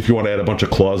 right. If you want to add a bunch of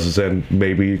clauses in,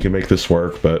 maybe you can make this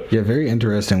work. But yeah, very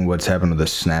interesting what's happened with the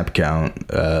snap count.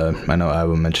 I know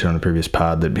Iowa mentioned on the previous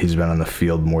pod that he's been on the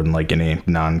field more than any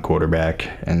non-quarterback,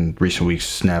 and recent weeks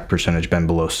snap percentage been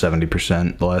below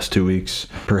 70% the last 2 weeks.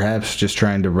 Perhaps just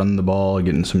trying to run the ball,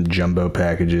 getting some jumbo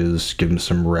packages, give him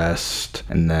some rest,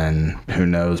 and then who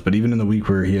knows. But even in the week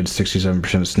where he had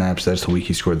 67% of snaps, that's the week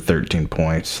he scored 13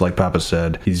 points. Like Papa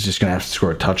said, he's just gonna have to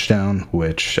score a touchdown,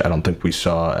 which I don't think we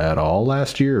saw at all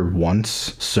last year, or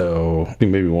once. So I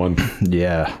think maybe one.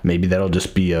 Yeah, maybe that'll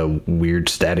just be a weird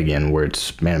stat again where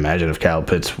it's, man, imagine if Kyle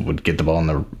Pitts would get the ball in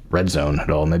the red zone at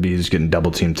all. Maybe he's getting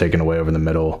double team taken away over the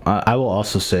middle. I will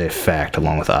also say fact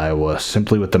along with Iowa,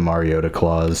 simply with the Mariota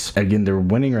clause. Again, they're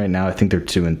winning right now. I think they're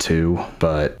 2-2,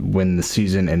 but when the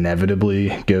season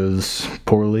inevitably goes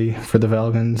poorly for the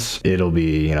Falcons, it'll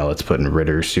be, let's put in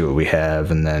Ritter, see what we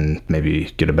have, and then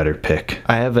maybe get a better pick.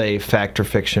 I have a fact or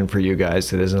fiction for you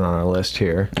guys that isn't on our list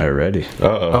here. Already.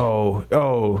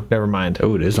 Oh, never mind.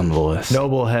 Oh, it is on the list.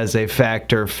 Noble has a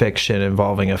fact or fiction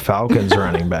involving a Falcons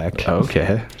running back.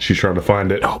 Okay. She's trying to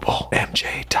find it. Noble,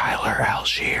 MJ, Tyler,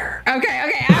 Algier.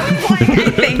 Okay. I was like,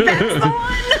 I think that's the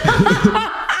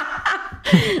one.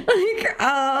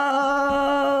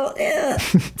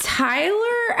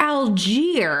 Tyler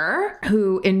Algier,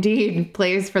 who indeed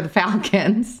plays for the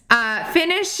Falcons,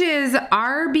 finishes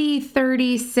RB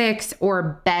 36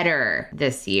 or better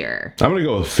this year. I'm going to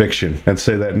go with fiction and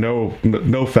say that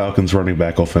no Falcons running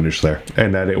back will finish there,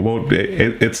 and that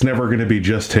it's never going to be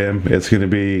just him. It's going to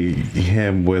be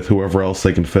him with whoever else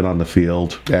they can fit on the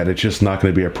field, and it's just not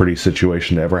going to be a pretty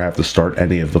situation to ever have to start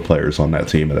any of the players on that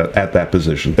team at that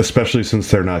position, especially since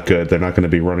they're not good. They're not going to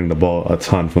be running the ball a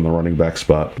ton from the running back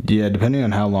spot. Yeah, depending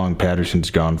on how long Patterson's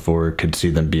gone for, could see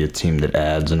them be a team that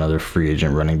adds another free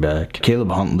agent running back.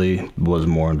 Caleb Huntley was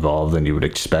more involved than you would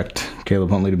expect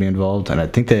Caleb Huntley to be involved, and I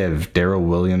think they have Darrell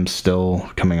Williams still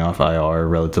coming off IR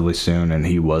relatively soon, and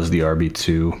he was the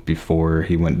RB2 before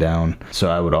he went down. So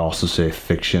I would also say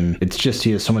fiction. It's just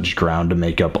he has so much ground to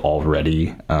make up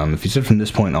already. If you said from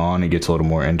this point on, it gets a little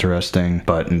more interesting,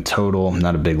 but in total,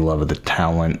 not a big love of the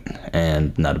talent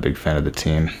and not a big fan of the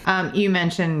team. You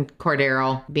mentioned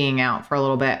Cordero being out for a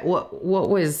little bit. What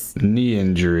was... Knee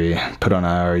injury, put on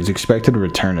IR. He's expected to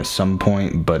return at some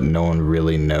point, but no one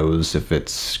really knows if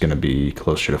it's going to be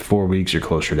closer to 4 weeks or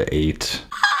closer to 8.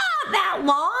 That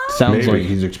long? Sounds like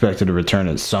he's expected to return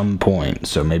at some point,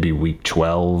 so maybe week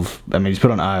 12. I mean, he's put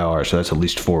on IR, so that's at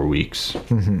least 4 weeks.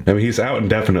 Mm-hmm. I mean, he's out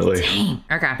indefinitely. Dang.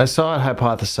 Okay. I saw it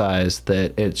hypothesized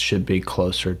that it should be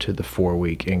closer to the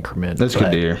 4-week increment. That's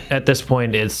good to hear. At this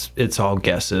point, it's all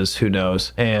guesses. Who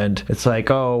knows? And it's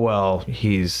like, oh, well,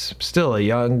 he's still a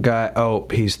young guy. Oh,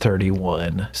 he's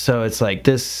 31. So it's like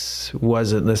this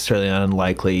wasn't necessarily an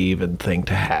unlikely even thing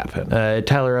to happen.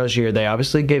 Tyler Algier, they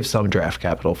obviously gave some draft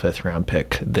capital 5th round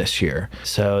pick this last year.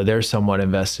 So they're somewhat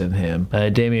invested in him.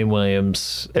 Damian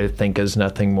Williams, I think, is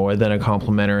nothing more than a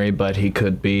complimentary, but he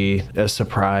could be a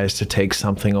surprise to take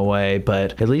something away.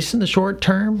 But at least in the short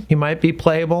term, he might be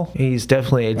playable. He's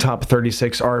definitely a top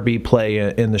 36 RB play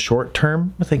in the short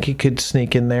term. I think he could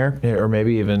sneak in there, or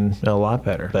maybe even a lot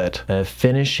better. But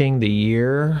finishing the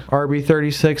year RB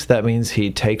 36, that means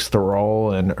he takes the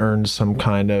role and earns some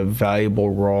kind of valuable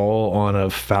role on a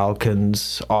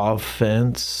Falcons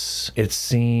offense. It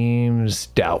seems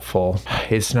doubtful.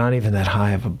 It's not even that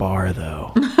high of a bar,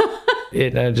 though.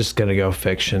 I'm just going to go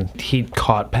fiction. He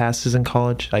caught passes in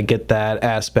college. I get that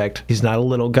aspect. He's not a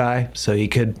little guy, so he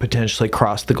could potentially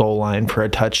cross the goal line for a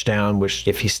touchdown, which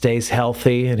if he stays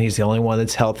healthy, and he's the only one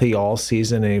that's healthy all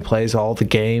season, and he plays all the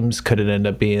games, could it end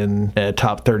up being a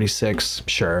top 36?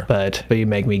 Sure. But you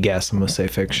make me guess. I'm going to say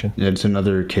fiction. It's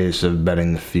another case of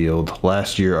betting the field.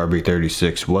 Last year,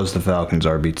 RB36 was the Falcons'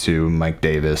 RB2. Mike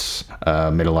Davis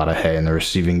made a lot of hay in the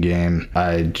receiving game.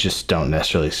 I just don't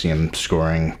necessarily see him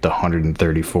scoring the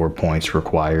 134 points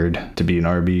required to be an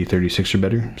RB 36 or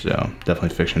better. So definitely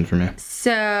fiction for me.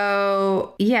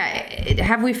 So yeah,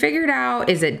 have we figured out,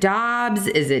 is it Dobbs?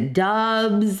 Is it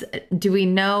Dubs? Do we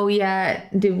know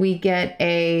yet? Did we get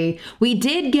we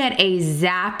did get a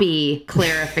Zappy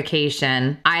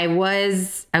clarification. I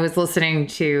was listening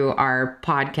to our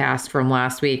podcast from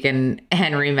last week, and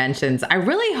Henry mentions, I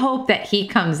really hope that he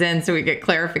comes in so we get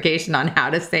clarification on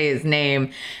how to say his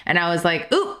name. And I was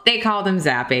like, oop, they called him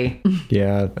Zappy.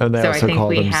 Yeah, and they So I also think called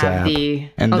we him have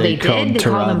Zap. And they called did? They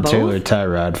called them Tyrod both? Taylor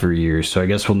Tyrod for years, so I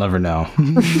guess we'll never know.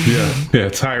 Yeah,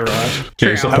 Tyrod. True.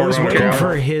 Yeah, he's a I I part was runner waiting car.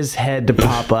 for his head to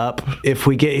pop up. If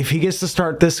he gets to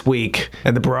start this week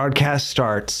and the broadcast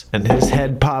starts and his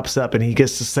head pops up and he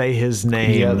gets to say his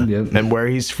name Yep. and where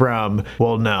he's from,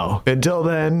 we'll know. Until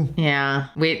then, Yeah,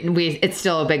 we it's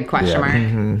still a big question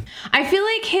mark. I feel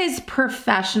like his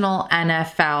professional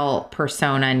NFL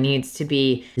persona needs to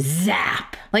be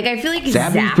Zap. Like, I feel like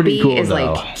Zappy's pretty Zappy cool, is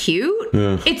though. like cute.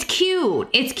 It's cute.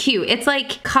 It's cute. It's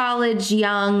like college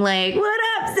young, like, what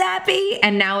up, Zappy?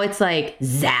 And now it's like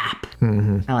Zap.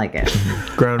 I like it.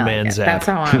 grown I like man it. Zap. That's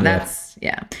how I'm. That's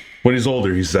yeah. When he's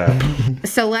older, he's Zap.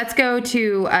 So let's go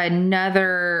to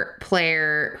another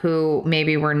player who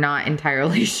maybe we're not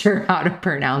entirely sure how to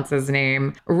pronounce his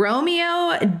name.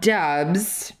 Romeo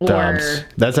Doubs. Dobbs.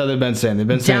 That's how they've been saying. They've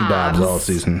been saying Dobbs all Dobbs.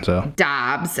 season. So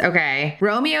Dobbs. Okay.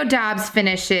 Romeo Dobbs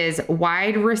finishes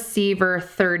wide receiver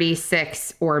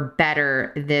 36 or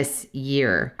better this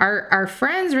year. Our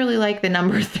friends really like the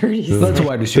number 36. that's a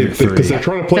wide receiver Because they're 3.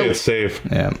 trying to play it safe.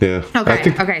 Yeah. Yeah.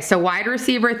 Okay. Okay. So wide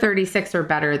receiver 36 or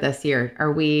better this year.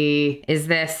 Is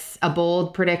this a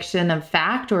bold prediction of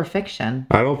fact or fiction?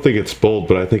 I don't think it's bold,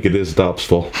 but I think it is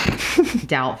Dobbsful.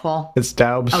 Doubtful. It's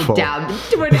Doubs. Oh, full.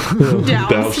 Doubtful.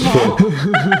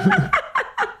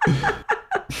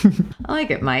 I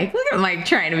like it, Mike. Look at Mike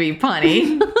trying to be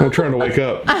punny. I'm trying to wake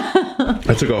up.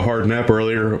 I took a hard nap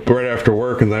earlier, right after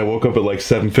work, and then I woke up at like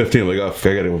 7:15. I'm like, oh,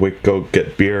 I gotta go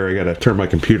get beer. I gotta turn my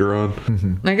computer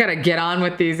on. I gotta get on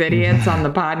with these idiots on the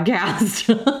podcast.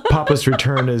 Papa's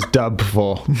return is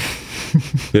Dubful.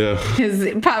 Yeah.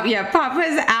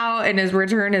 Papa's out and his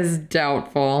return is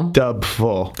doubtful.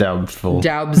 Dubful. Doubtful.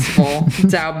 Doubtful.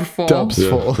 Doubtful.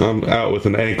 Dubsful. Yeah. I'm out with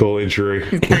an ankle injury.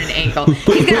 He's got an ankle.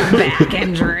 He's got a back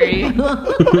injury.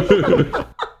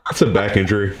 It's a back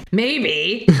injury.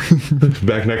 Maybe.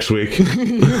 Back next week.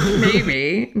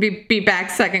 Maybe. Be back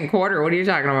second quarter. What are you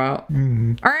talking about?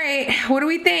 All right. What do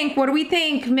we think?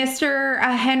 Mr.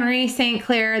 Henry St.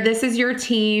 Clair? This is your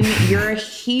team. You're a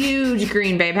huge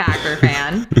Green Bay Packer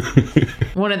fan.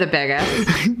 One of the biggest.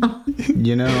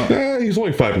 You know, He's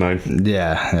only 5'9".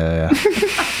 yeah.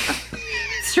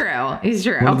 It's true. He's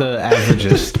true. One of the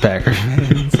averagest Packer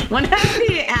fans. One of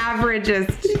the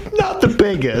averagest, Not the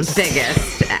biggest.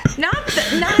 biggest, not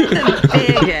the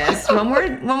biggest. When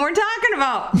we're talking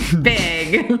about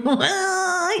big,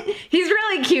 he's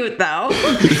really cute though.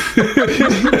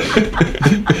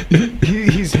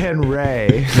 He's Henry.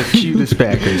 The cutest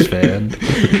Packers fan.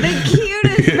 The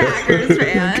cutest Packers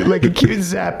fan. Like a cute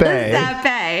Zappe.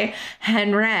 Zappe,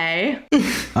 Henry.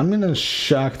 I'm going to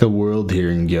shock the world here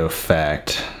and go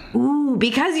fact. Ooh,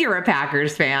 because you're a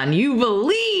Packers fan, you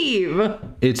believe.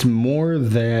 It's more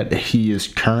that he is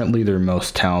currently their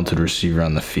most talented receiver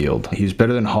on the field. He's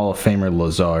better than Hall of Famer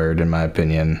Lazard, in my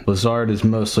opinion. Lazard is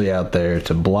mostly out there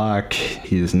to block.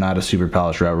 He is not a super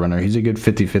polished route runner. He's a good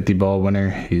 50-50 ball winner.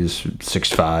 He's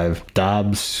 6'5".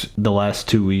 Dobbs, the last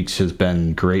 2 weeks, has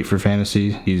been great for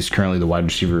fantasy. He's currently the wide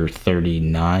receiver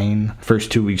 39.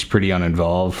 First 2 weeks, pretty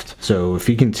uninvolved. So if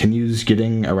he continues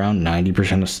getting around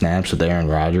 90% of snaps with Aaron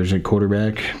Rodgers at quarterback,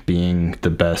 being the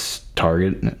best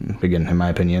target, again, in my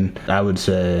opinion. I would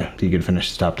say he could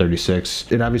finish the top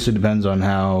 36. It obviously depends on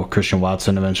how Christian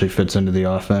Watson eventually fits into the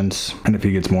offense and if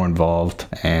he gets more involved,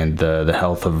 and the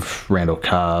health of Randall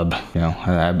Cobb.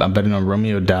 I'm betting on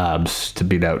Romeo Doubs to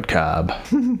beat out Cobb.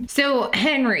 So,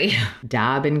 Henry,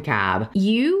 Dobb and Cobb,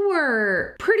 you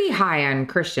were pretty high on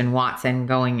Christian Watson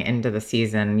going into the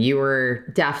season. You were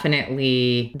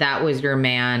definitely, that was your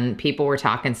man. People were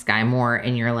talking Sky Moore,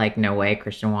 and you're like, no way,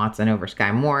 Christian Watson over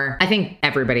Sky Moore. I think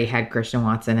everybody had Christian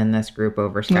Watson in this group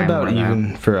over Sky Moore. About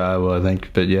even for Iowa, I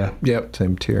think, but yeah. Yep,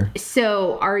 same tier.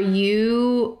 So, are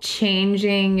you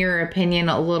changing your opinion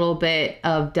a little bit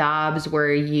of Dobbs,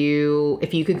 where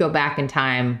if you could go back in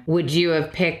time, would you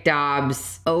have picked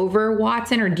Dobbs over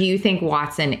Watson, or do you think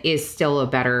Watson is still a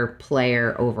better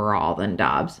player overall than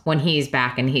Dobbs when he's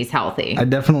back and he's healthy? I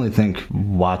definitely think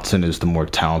Watson is the more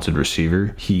talented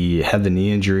receiver. He had the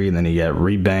knee injury and then he got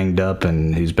re-banged up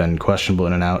and he's been questionable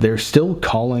in and out. They're still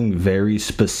calling very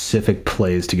specific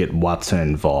plays to get Watson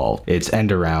involved. It's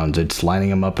end arounds, it's lining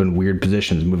him up in weird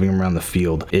positions, moving him around the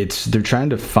field. They're trying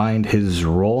to find his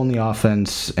role in the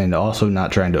offense and also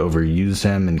not trying to overuse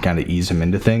him and kind of ease him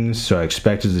into things. So I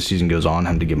expect as the season goes on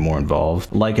him to get more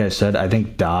involved. Like I said, I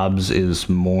think Dobbs is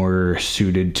more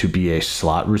suited to be a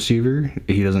slot receiver.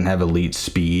 He doesn't have elite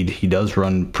speed. He does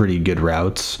run pretty good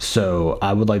routes. So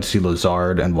I would like to see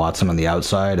Lazard and Watson on the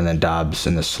outside and then Dobbs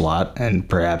in the slot, and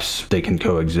perhaps they can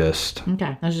coexist.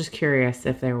 Okay. I was just curious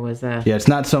if there was a... Yeah, it's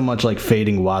not so much like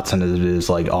fading Watson as it is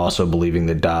like also believing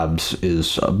that Dobbs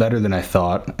is better than I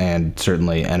thought, and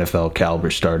certainly NFL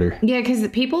caliber starter. Yeah, because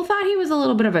people thought he was a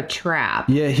little bit of a trap.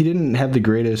 Yeah, he didn't have the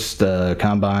greatest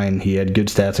combine. He had good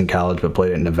stats in college, but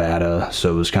played at Nevada.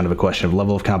 So it was kind of a question of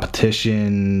level of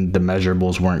competition. The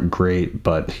measurables weren't great,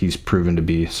 but he's proven to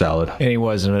be solid. And he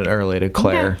wasn't an early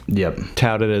declare. Okay. Yep.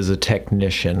 Touted as a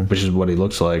technician. Which is what he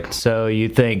looks like. So you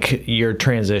think your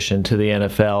transition to the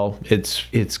NFL,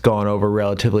 it's gone over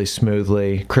relatively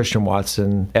smoothly. Christian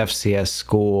Watson, FCS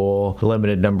school,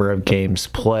 limited number of games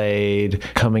played,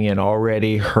 coming in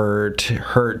already hurt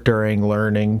during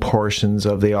learning portions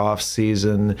of the off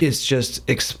season. It's just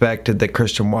expected that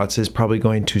Christian Watson is probably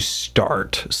going to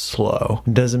start slow.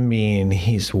 Doesn't mean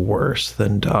he's worse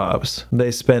than Dobbs.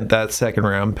 They spent that second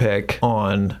round pick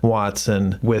on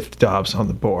Watson with Dobbs on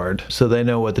the board, so they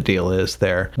know what the deal is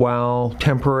there. While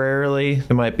temporarily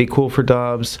it might be cool for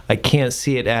Dobbs, I can't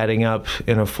see it adding up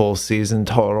in a full season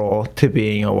total to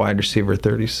being a wide receiver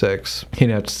 36. He'd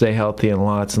have to stay healthy and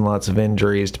lots of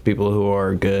injuries to people who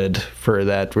are good for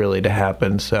that really to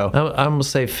happen. So I'm gonna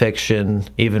say fiction,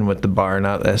 even with the bar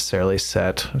not necessarily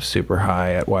set super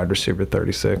high at wide receiver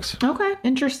 36. Okay,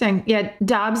 interesting. Yeah,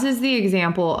 Dobbs is the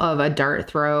example of a dart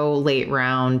throw late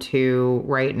round who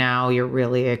right now you're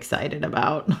really excited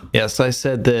about. Yes, I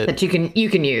said that you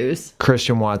can use.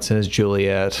 Christian Watson is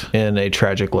Juliet in a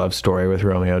tragic love story with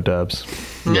Romeo Doubs.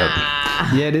 Yep.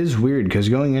 Yeah, it is weird because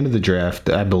going into the draft,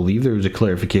 I believe there was a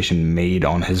clarification made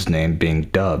on his name being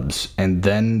Doubs. And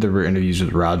then there were interviews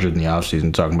with Roger in the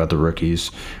offseason talking about the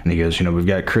rookies. And he goes, we've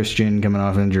got Christian coming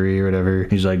off injury or whatever.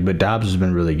 He's like, but Dobbs has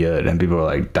been really good. And people are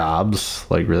like, Dobbs?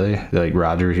 Like, really? They're like,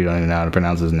 Roger, you don't even know how to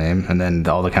pronounce his name. And then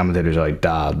all the commentators are like,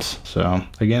 Dobbs. So,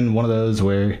 again, one of those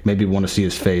where maybe want to see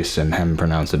his face and him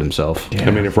pronounce it himself. Yeah.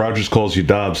 I mean, if Rogers calls you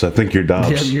Dobbs, I think you're Dobbs.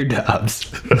 Yeah, you're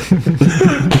Dobbs.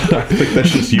 I think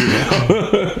that's just you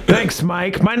now. Thanks,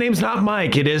 Mike. My name's not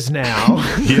Mike. It is now.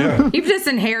 Yeah. You've just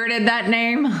inherited that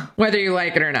name, whether you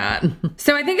like it or not.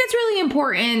 So I think it's really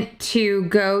important to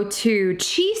go to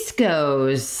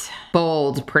Chisco's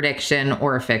bold prediction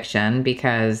or fiction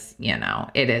because,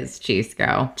 it is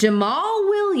Chisco. Jamal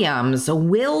Williams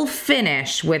will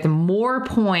finish with more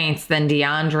points than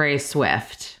DeAndre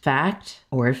Swift. Fact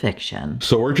or fiction?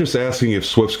 So we're just asking if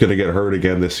Swift's going to get hurt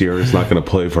again this year. He's not going to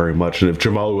play very much. And if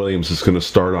Jamal Williams is going to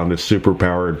start on this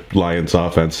super-powered Lions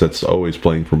offense that's always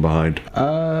playing from behind.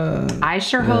 I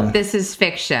sure hope this is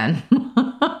fiction.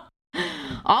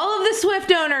 All of the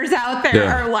Swift owners out there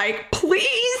are like,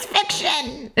 please,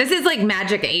 fiction. This is like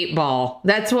Magic 8 Ball.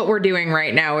 That's what we're doing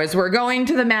right now is we're going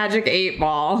to the Magic 8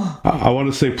 Ball. I want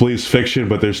to say please fiction,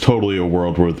 but there's totally a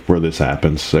world where this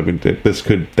happens. I mean, this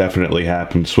could definitely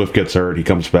happen. Swift gets hurt, he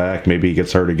comes back, maybe he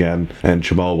gets hurt again, and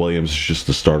Jamal Williams is just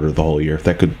the starter the whole year.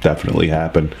 That could definitely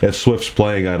happen. If Swift's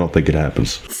playing, I don't think it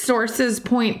happens. Sources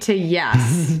point to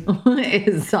yes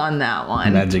is on that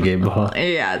one. Magic 8 Ball.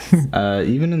 Yes.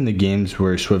 Even in the games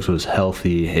where Swift was was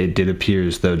healthy, it did appear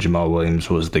as though Jamal Williams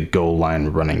was the goal line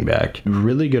running back.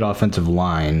 Really good offensive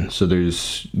line, so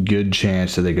there's good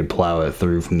chance that they could plow it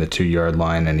through from the 2-yard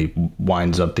line, and he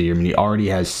winds up the year. I mean, he already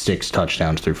has 6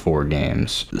 touchdowns through 4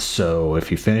 games. So if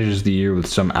he finishes the year with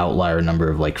some outlier number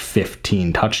of like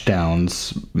 15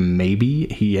 touchdowns, maybe.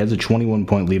 He has a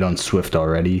 21-point lead on Swift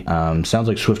already. Sounds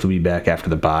like Swift will be back after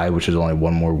the bye, which is only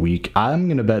 1 more week. I'm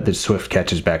going to bet that Swift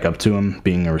catches back up to him,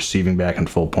 being a receiving back in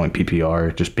full point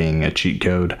PPR, just being a cheat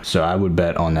code. So I would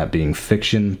bet on that being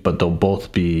fiction, but they'll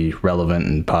both be relevant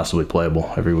and possibly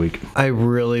playable every week. I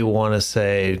really want to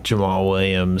say Jamal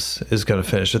Williams is going to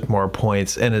finish with more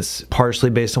points, and it's partially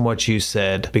based on what you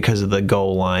said because of the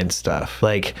goal line stuff.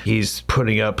 Like, he's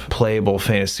putting up playable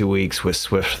fantasy weeks with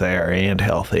Swift there and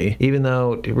healthy, even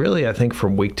though really I think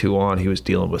from week 2 on he was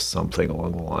dealing with something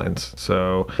along the lines.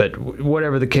 So, but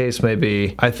whatever the case may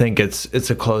be, I think it's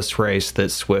a close race that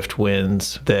Swift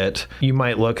wins. That you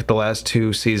might look at the last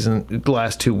 2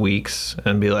 weeks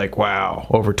and be like, wow,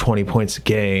 over 20 points a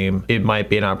game. It might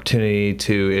be an opportunity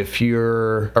to, if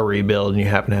you're a rebuild and you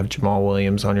happen to have Jamal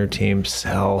Williams on your team,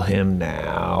 sell him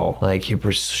now. Like, you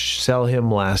sell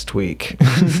him last week.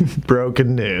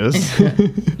 Broken news.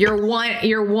 You're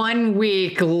 1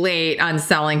 week late on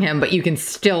selling him, but you can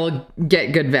still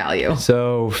get good value.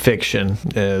 So fiction,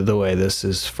 the way this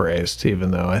is phrased,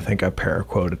 even though I think I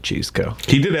paraquoted Chisco.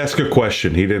 He did ask a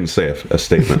question. He didn't say a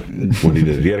statement when he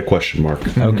did it. He had a question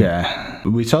mark. Okay.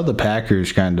 We saw the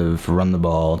Packers kind of run the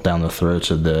ball down the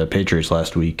throats of the Patriots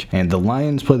last week, and the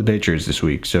Lions play the Patriots this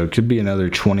week, so it could be another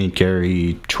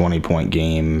 20-carry, 20-point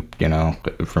game,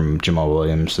 from Jamal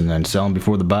Williams, and then sell him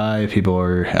before the bye. People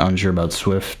are unsure about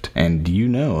Swift, and you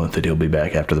know that he'll be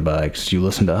back after the bye because you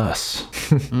listen to us.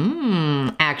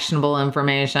 Actionable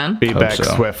information. Be back so.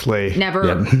 Swiftly.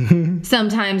 Never.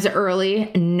 Sometimes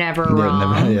early, never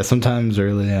wrong. Yeah, sometimes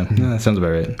early, yeah. That sounds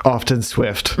about right. Often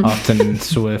Swift. Often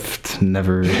Swift,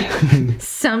 never.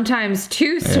 Sometimes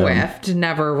too swift,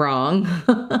 never wrong.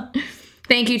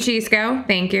 Thank you, Chisco.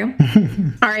 Thank you.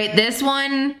 All right, this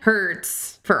one hurts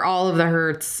for all of the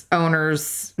Hurts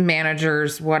owners,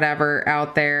 managers, whatever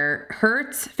out there.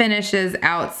 Hurts finishes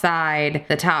outside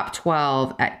the top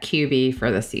 12 at QB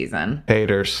for the season.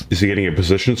 Haters. Is he getting a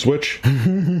position switch?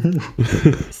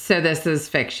 So this is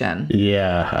fiction.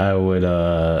 Yeah, I would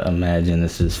imagine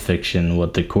this is fiction.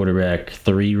 What, the quarterback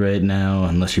 3 right now,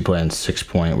 unless you play in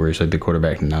 6-point where he's like the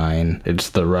quarterback 9. It's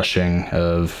the rushing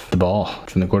of the ball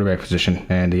from the quarterback position.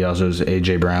 And he also is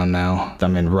A.J. Brown now. I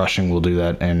mean, rushing will do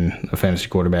that in a fantasy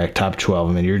quarterback, top 12.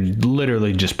 I mean, you're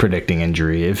literally just predicting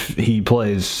injury. If he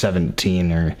plays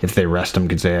 17, or if they rest him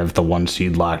because they have the 1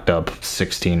 seed locked up,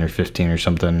 16 or 15 or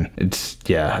something,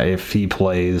 if he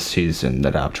plays, he's in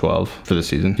the top 12 for the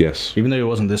season. Yes. Even though it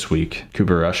wasn't this week,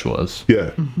 Cooper Rush was.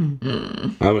 Yeah.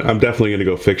 I'm definitely going to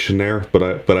go fiction there,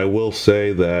 but I will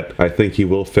say that I think he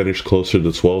will finish closer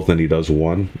to 12 than he does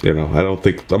 1.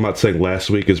 I'm not saying last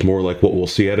week is more like what we'll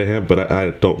see out of him, but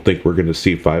I don't think we're going to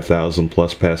see 5,000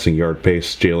 plus passing yard pace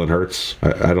Jalen Hurts.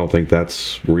 I don't think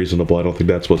that's reasonable. I don't think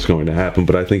that's what's going to happen,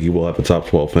 but I think he will have a top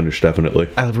 12 finish, definitely.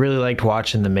 I really liked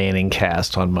watching the Manning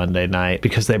cast on Monday night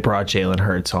because they brought Jalen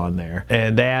Hurts on there.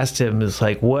 And they asked him,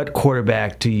 what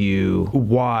quarterback do you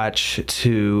watch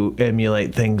to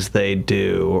emulate things they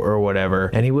do or whatever?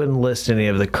 And he wouldn't list any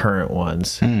of the current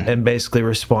ones and basically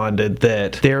responded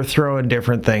that they're throwing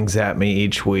different things at me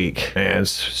each week. And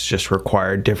it's just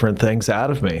required different things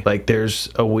out of me. Like, there's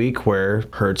a week where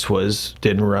Hurts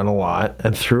didn't run a lot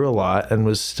and threw a lot and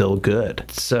was still good.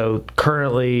 So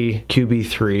currently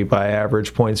QB3 by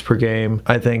average points per game.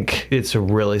 I think it's a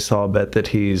really solid bet that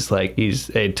he's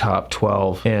a top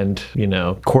 12 and,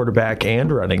 quarterback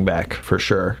and running back for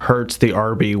sure. Hurts the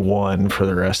RB1 for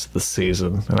the rest of the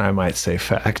season, and I might say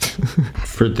fact.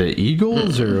 For the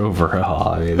Eagles or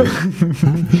overall?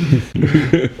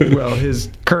 Well, his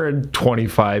current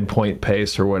 25-point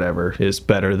pace or whatever is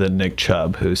better than Nick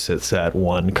Chubb, who sits at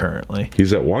 1 currently.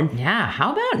 He's at 1? Yeah,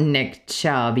 how about Nick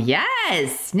Chubb?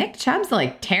 Yes, Nick Chubb's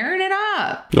tearing it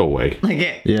up. No way.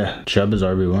 Yeah, Chubb is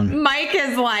RB1. Mike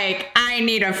is I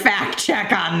need a fact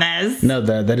check on this. No,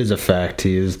 that is a fact.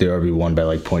 He is the RB1 by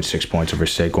 0.6 points over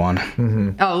Saquon.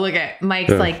 Mm-hmm. Oh, look at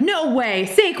Mike's no way,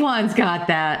 Saquon's got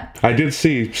that. I did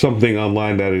see something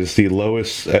online that is the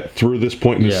lowest through this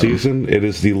point in the season. It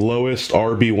is the lowest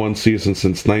RB1 season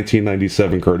since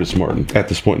 1997 Curtis Martin at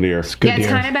this point in the year. It's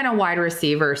kind of been a wide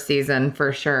receiver season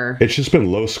for sure. It's just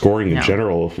been low scoring in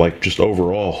general, just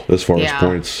overall as far as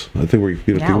points. I think where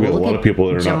we got a look lot at of people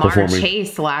that are not Jamar performing.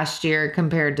 Chase last year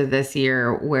compared to this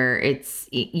year, where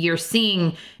you're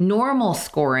seeing normal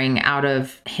scoring out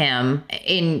of him,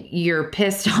 and you're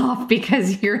pissed off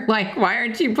because you're like, why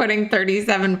aren't you putting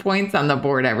 37 points on the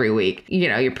board every week?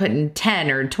 You're putting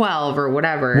 10 or 12 or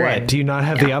whatever. What? Do you not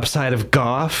have the upside of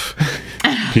Goff?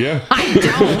 Yeah. I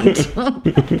don't.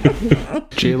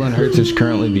 Jalen Hurts is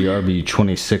currently the RB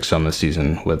 26 on the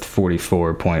season with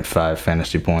 44.5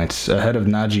 fantasy points, ahead of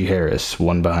Najee Harris,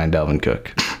 one behind Dalvin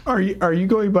Cook. Are you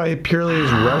going by purely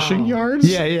his rushing yards?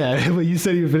 Yeah. Well, you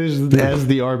said he finished as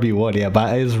the RB1. Yeah,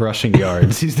 by his rushing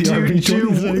yards. He's the RB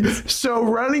 26. So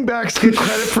running backs get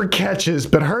credit for catches,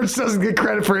 but Hurts doesn't get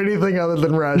credit for anything other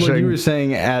than rushing. Well, you were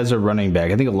saying as a running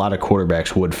back, I think a lot of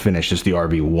quarterbacks would finish as the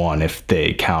RB1 if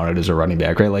they counted as a running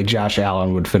back, right? Like Josh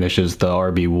Allen would finish as the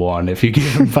RB1 if you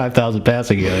gave him 5,000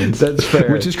 passing yards. That's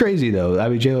fair. Which is crazy, though. I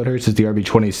mean, Jalen Hurts is the RB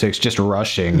 26. Just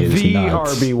rushing is The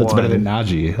nuts. RB1. That's better than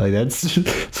Najee. Like that's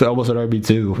it's almost an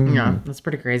RB2. Yeah, that's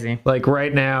pretty crazy. Like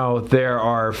right now, there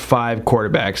are 5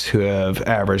 quarterbacks who have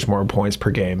averaged more points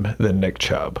per game than Nick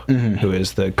Chubb, who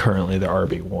is currently the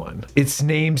RB1. It's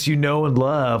names you know and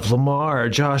love: Lamar,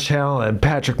 Josh Allen,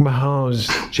 Patrick Mahomes,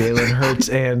 Jalen Hurts,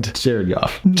 and Jared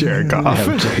Goff. Jared Goff.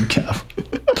 Yeah, Jared Goff.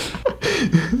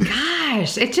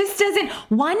 Gosh, it just doesn't.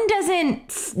 One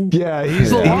doesn't. Yeah,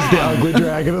 he's the ugly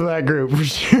dragon of that group for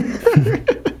sure.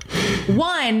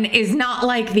 One is not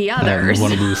like the others.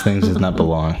 One of these things does not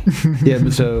belong. Yeah,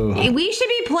 but so We should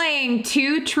be playing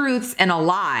 2 truths and a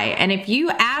lie. And if you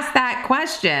ask that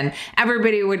question,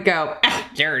 everybody would go,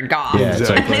 Jared Goff. Yeah,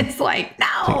 exactly. And it's like,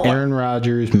 no. Aaron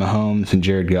Rodgers, Mahomes, and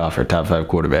Jared Goff are top 5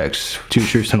 quarterbacks. 2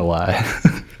 truths and a lie.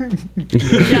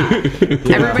 Yeah.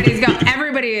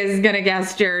 Everybody is gonna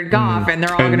guess Jared Goff, and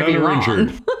they're all And gonna be none are wrong.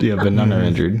 injured. Yeah, but none are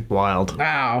injured. Wild.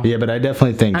 Wow. Yeah, but I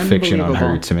definitely think fiction on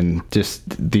Unbelievable. Hurts. I mean,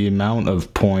 just the amount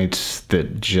of points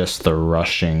that just the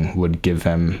rushing would give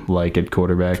him, like at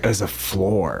quarterback. As a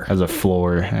floor. As a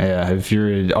floor, yeah. If you're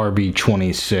an RB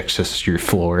 26, that's your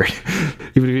floor.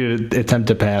 Even if you attempt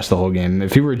to pass the whole game,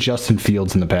 if he were Justin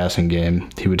Fields in the passing game,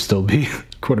 he would still be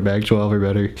quarterback 12 or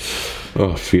better.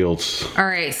 Oh, Fields. All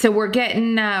right, so we're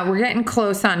getting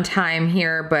close on time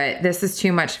here, but this is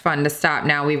too much fun to stop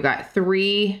now. We've got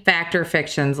 3 factor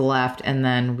fictions left, and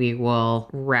then we will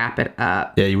wrap it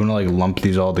up. Yeah, you want to like lump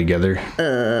these all together?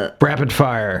 Rapid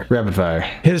fire. Rapid fire.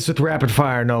 Hit us with rapid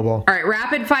fire, Noble. All right,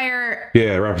 rapid fire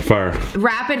Yeah, rapid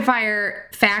fire.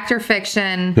 factor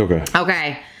fiction. Okay.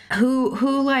 Okay.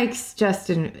 Who likes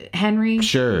Justin Henry?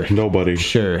 Sure. Nobody.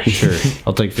 Sure.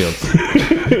 I'll take Fields.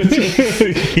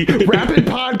 Rapid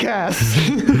podcast.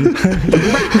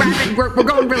 Rapid, we're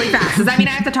going really fast. Does that mean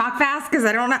I have to talk fast? Because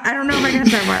I don't know if I can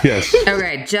talk about. Yes.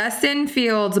 Okay, Justin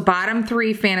Fields, bottom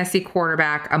 3 fantasy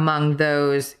quarterback among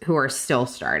those who are still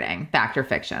starting. Fact or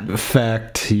fiction?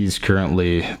 Fact, he's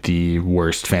currently the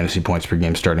worst fantasy points per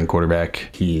game starting quarterback.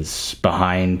 He's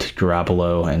behind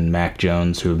Garoppolo and Mac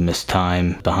Jones, who have missed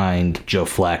time. Behind Joe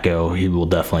Flacco, he will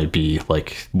definitely be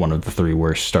like one of the 3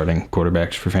 worst starting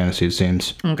quarterbacks for fantasy, it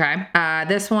seems. Okay.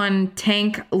 This one,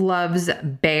 Tank loves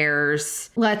Bears.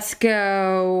 Let's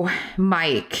go,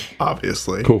 Mike.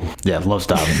 Obviously. Cool. Yeah, loves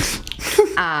Dobbins.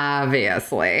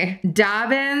 Obviously.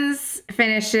 Dobbins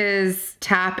finishes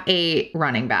top 8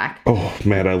 running back. Oh,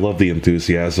 man, I love the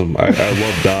enthusiasm. I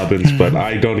love Dobbins, but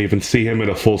I don't even see him in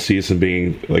a full season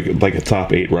being like a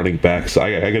top 8 running back. So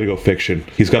I got to go fiction.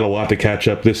 He's got a lot to catch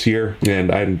up this year,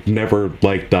 and I never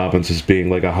liked Dobbins as being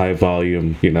like a high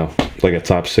volume, like a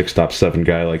top 6, top 7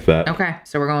 guy like that. Okay,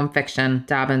 so we're going fiction.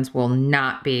 Dobbins will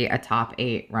not be a top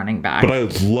 8 running back. But I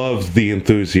love the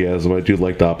enthusiasm. I do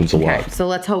like Dobbins a Okay, lot. so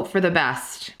let's hope for the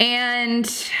best. And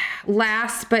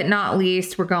last but not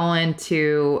least, we're going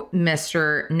to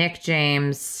Mr. Nick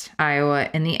James, Iowa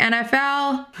in the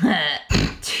NFL.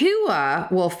 Tua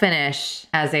will finish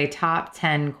as a top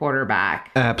 10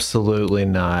 quarterback. Absolutely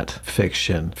not.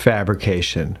 Fiction.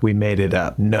 Fabrication. We made it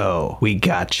up. No, we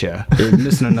gotcha. They're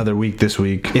missing another week this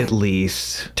week. At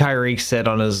least. Tyreek said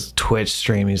on his Twitch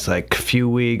stream, he's like, few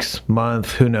weeks,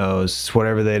 month, who knows,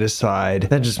 whatever they decide.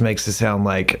 That just makes it sound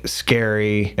like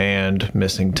scary and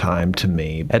missing time to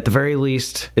me. At the very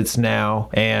least, it's now.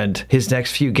 And his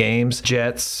next few games,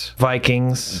 Jets,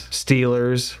 Vikings,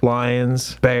 Steelers,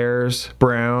 Lions, Bears,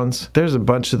 Browns. There's a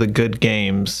bunch of the good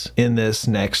games in this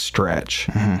next stretch.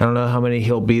 I don't know how many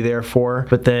he'll be there for,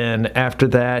 but then after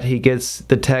that, he gets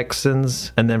the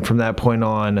Texans, and then from that point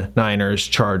on, Niners,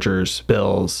 Chargers,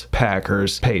 Bills,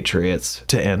 Packers, Patriots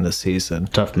to end the season.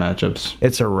 Tough matchups.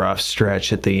 It's a rough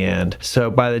stretch at the end.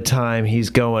 So by the time he's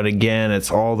going again,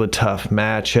 it's all the tough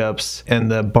matchups,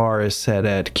 and the bar is set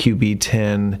at QB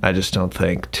 10. I just don't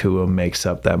think Tua makes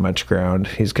up that much ground.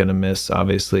 He's going to miss,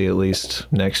 obviously, at least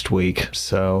next week.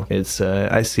 So it's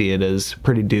I see it as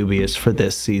pretty dubious for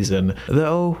this season.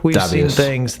 Though we've seen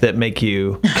things that make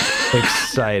you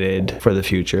excited for the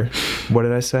future. What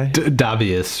did I say?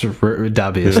 Dubious. I was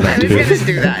going to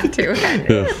do that too.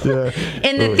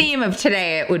 In the theme of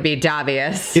today, it would be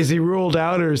dubious. Is he ruled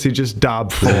out or is he just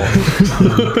dobful?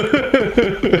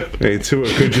 Hey, Tua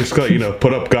could just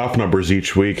put up golf numbers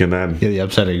each week and then the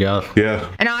upset of golf. Yeah.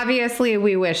 And obviously,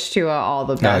 we wish Tua all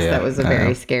the best. That was a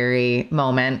very scary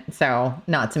moment. So,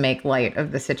 not to make light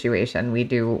of the situation, we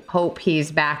do hope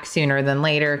he's back sooner than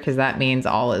later because that means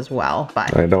all is well.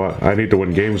 But I know I need to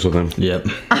win games with him. Yep.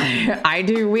 I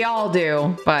do. We all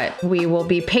do. But we will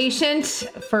be patient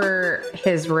for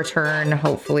his return.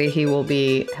 Hopefully, he will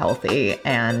be healthy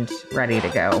and ready to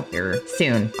go here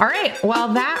soon. All right. Well,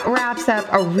 that wraps up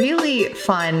a really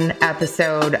fun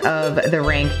episode of the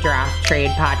Rank Draft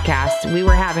Trade podcast. We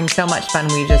were having so much fun,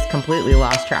 we just completely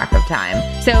lost track of time.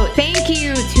 So thank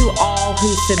you to all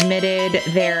who submitted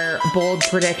their bold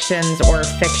predictions or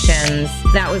fictions.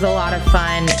 That was a lot of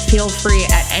fun. Feel free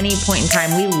at any point in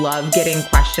time. We love getting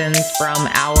questions from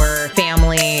our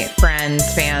family,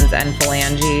 friends, fans, and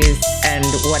phalanges, and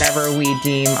whatever we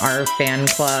deem our fan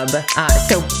club.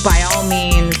 So by all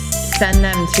means, send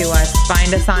them to us.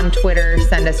 Find us on Twitter.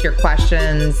 Send us your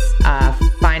questions.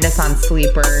 Find us on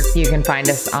Sleeper. You can find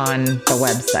us on the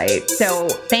website. So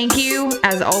thank you,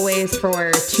 as always,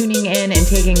 for tuning in and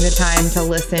taking the time to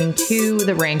listen to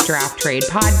the Rank Draft Trade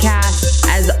podcast.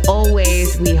 As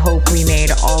always, we hope we made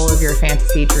all of your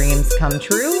fantasy dreams come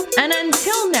true. And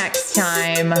until next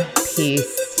time,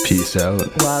 peace. Peace out.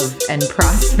 Love and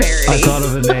prosperity. I thought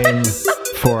of a name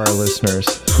for our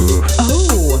listeners.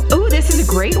 Oh, this is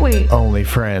a great way. Only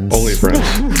Friends. Only Friends.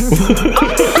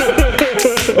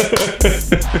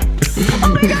 Oh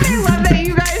my God, I love that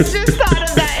you guys just thought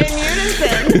of that in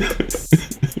unison.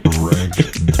 Rank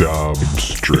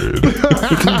Draft Trade.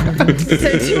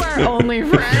 So to our only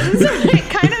friends, it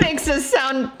kind of makes us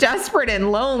sound desperate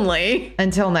and lonely.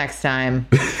 Until next time,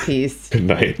 peace. Good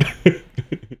night.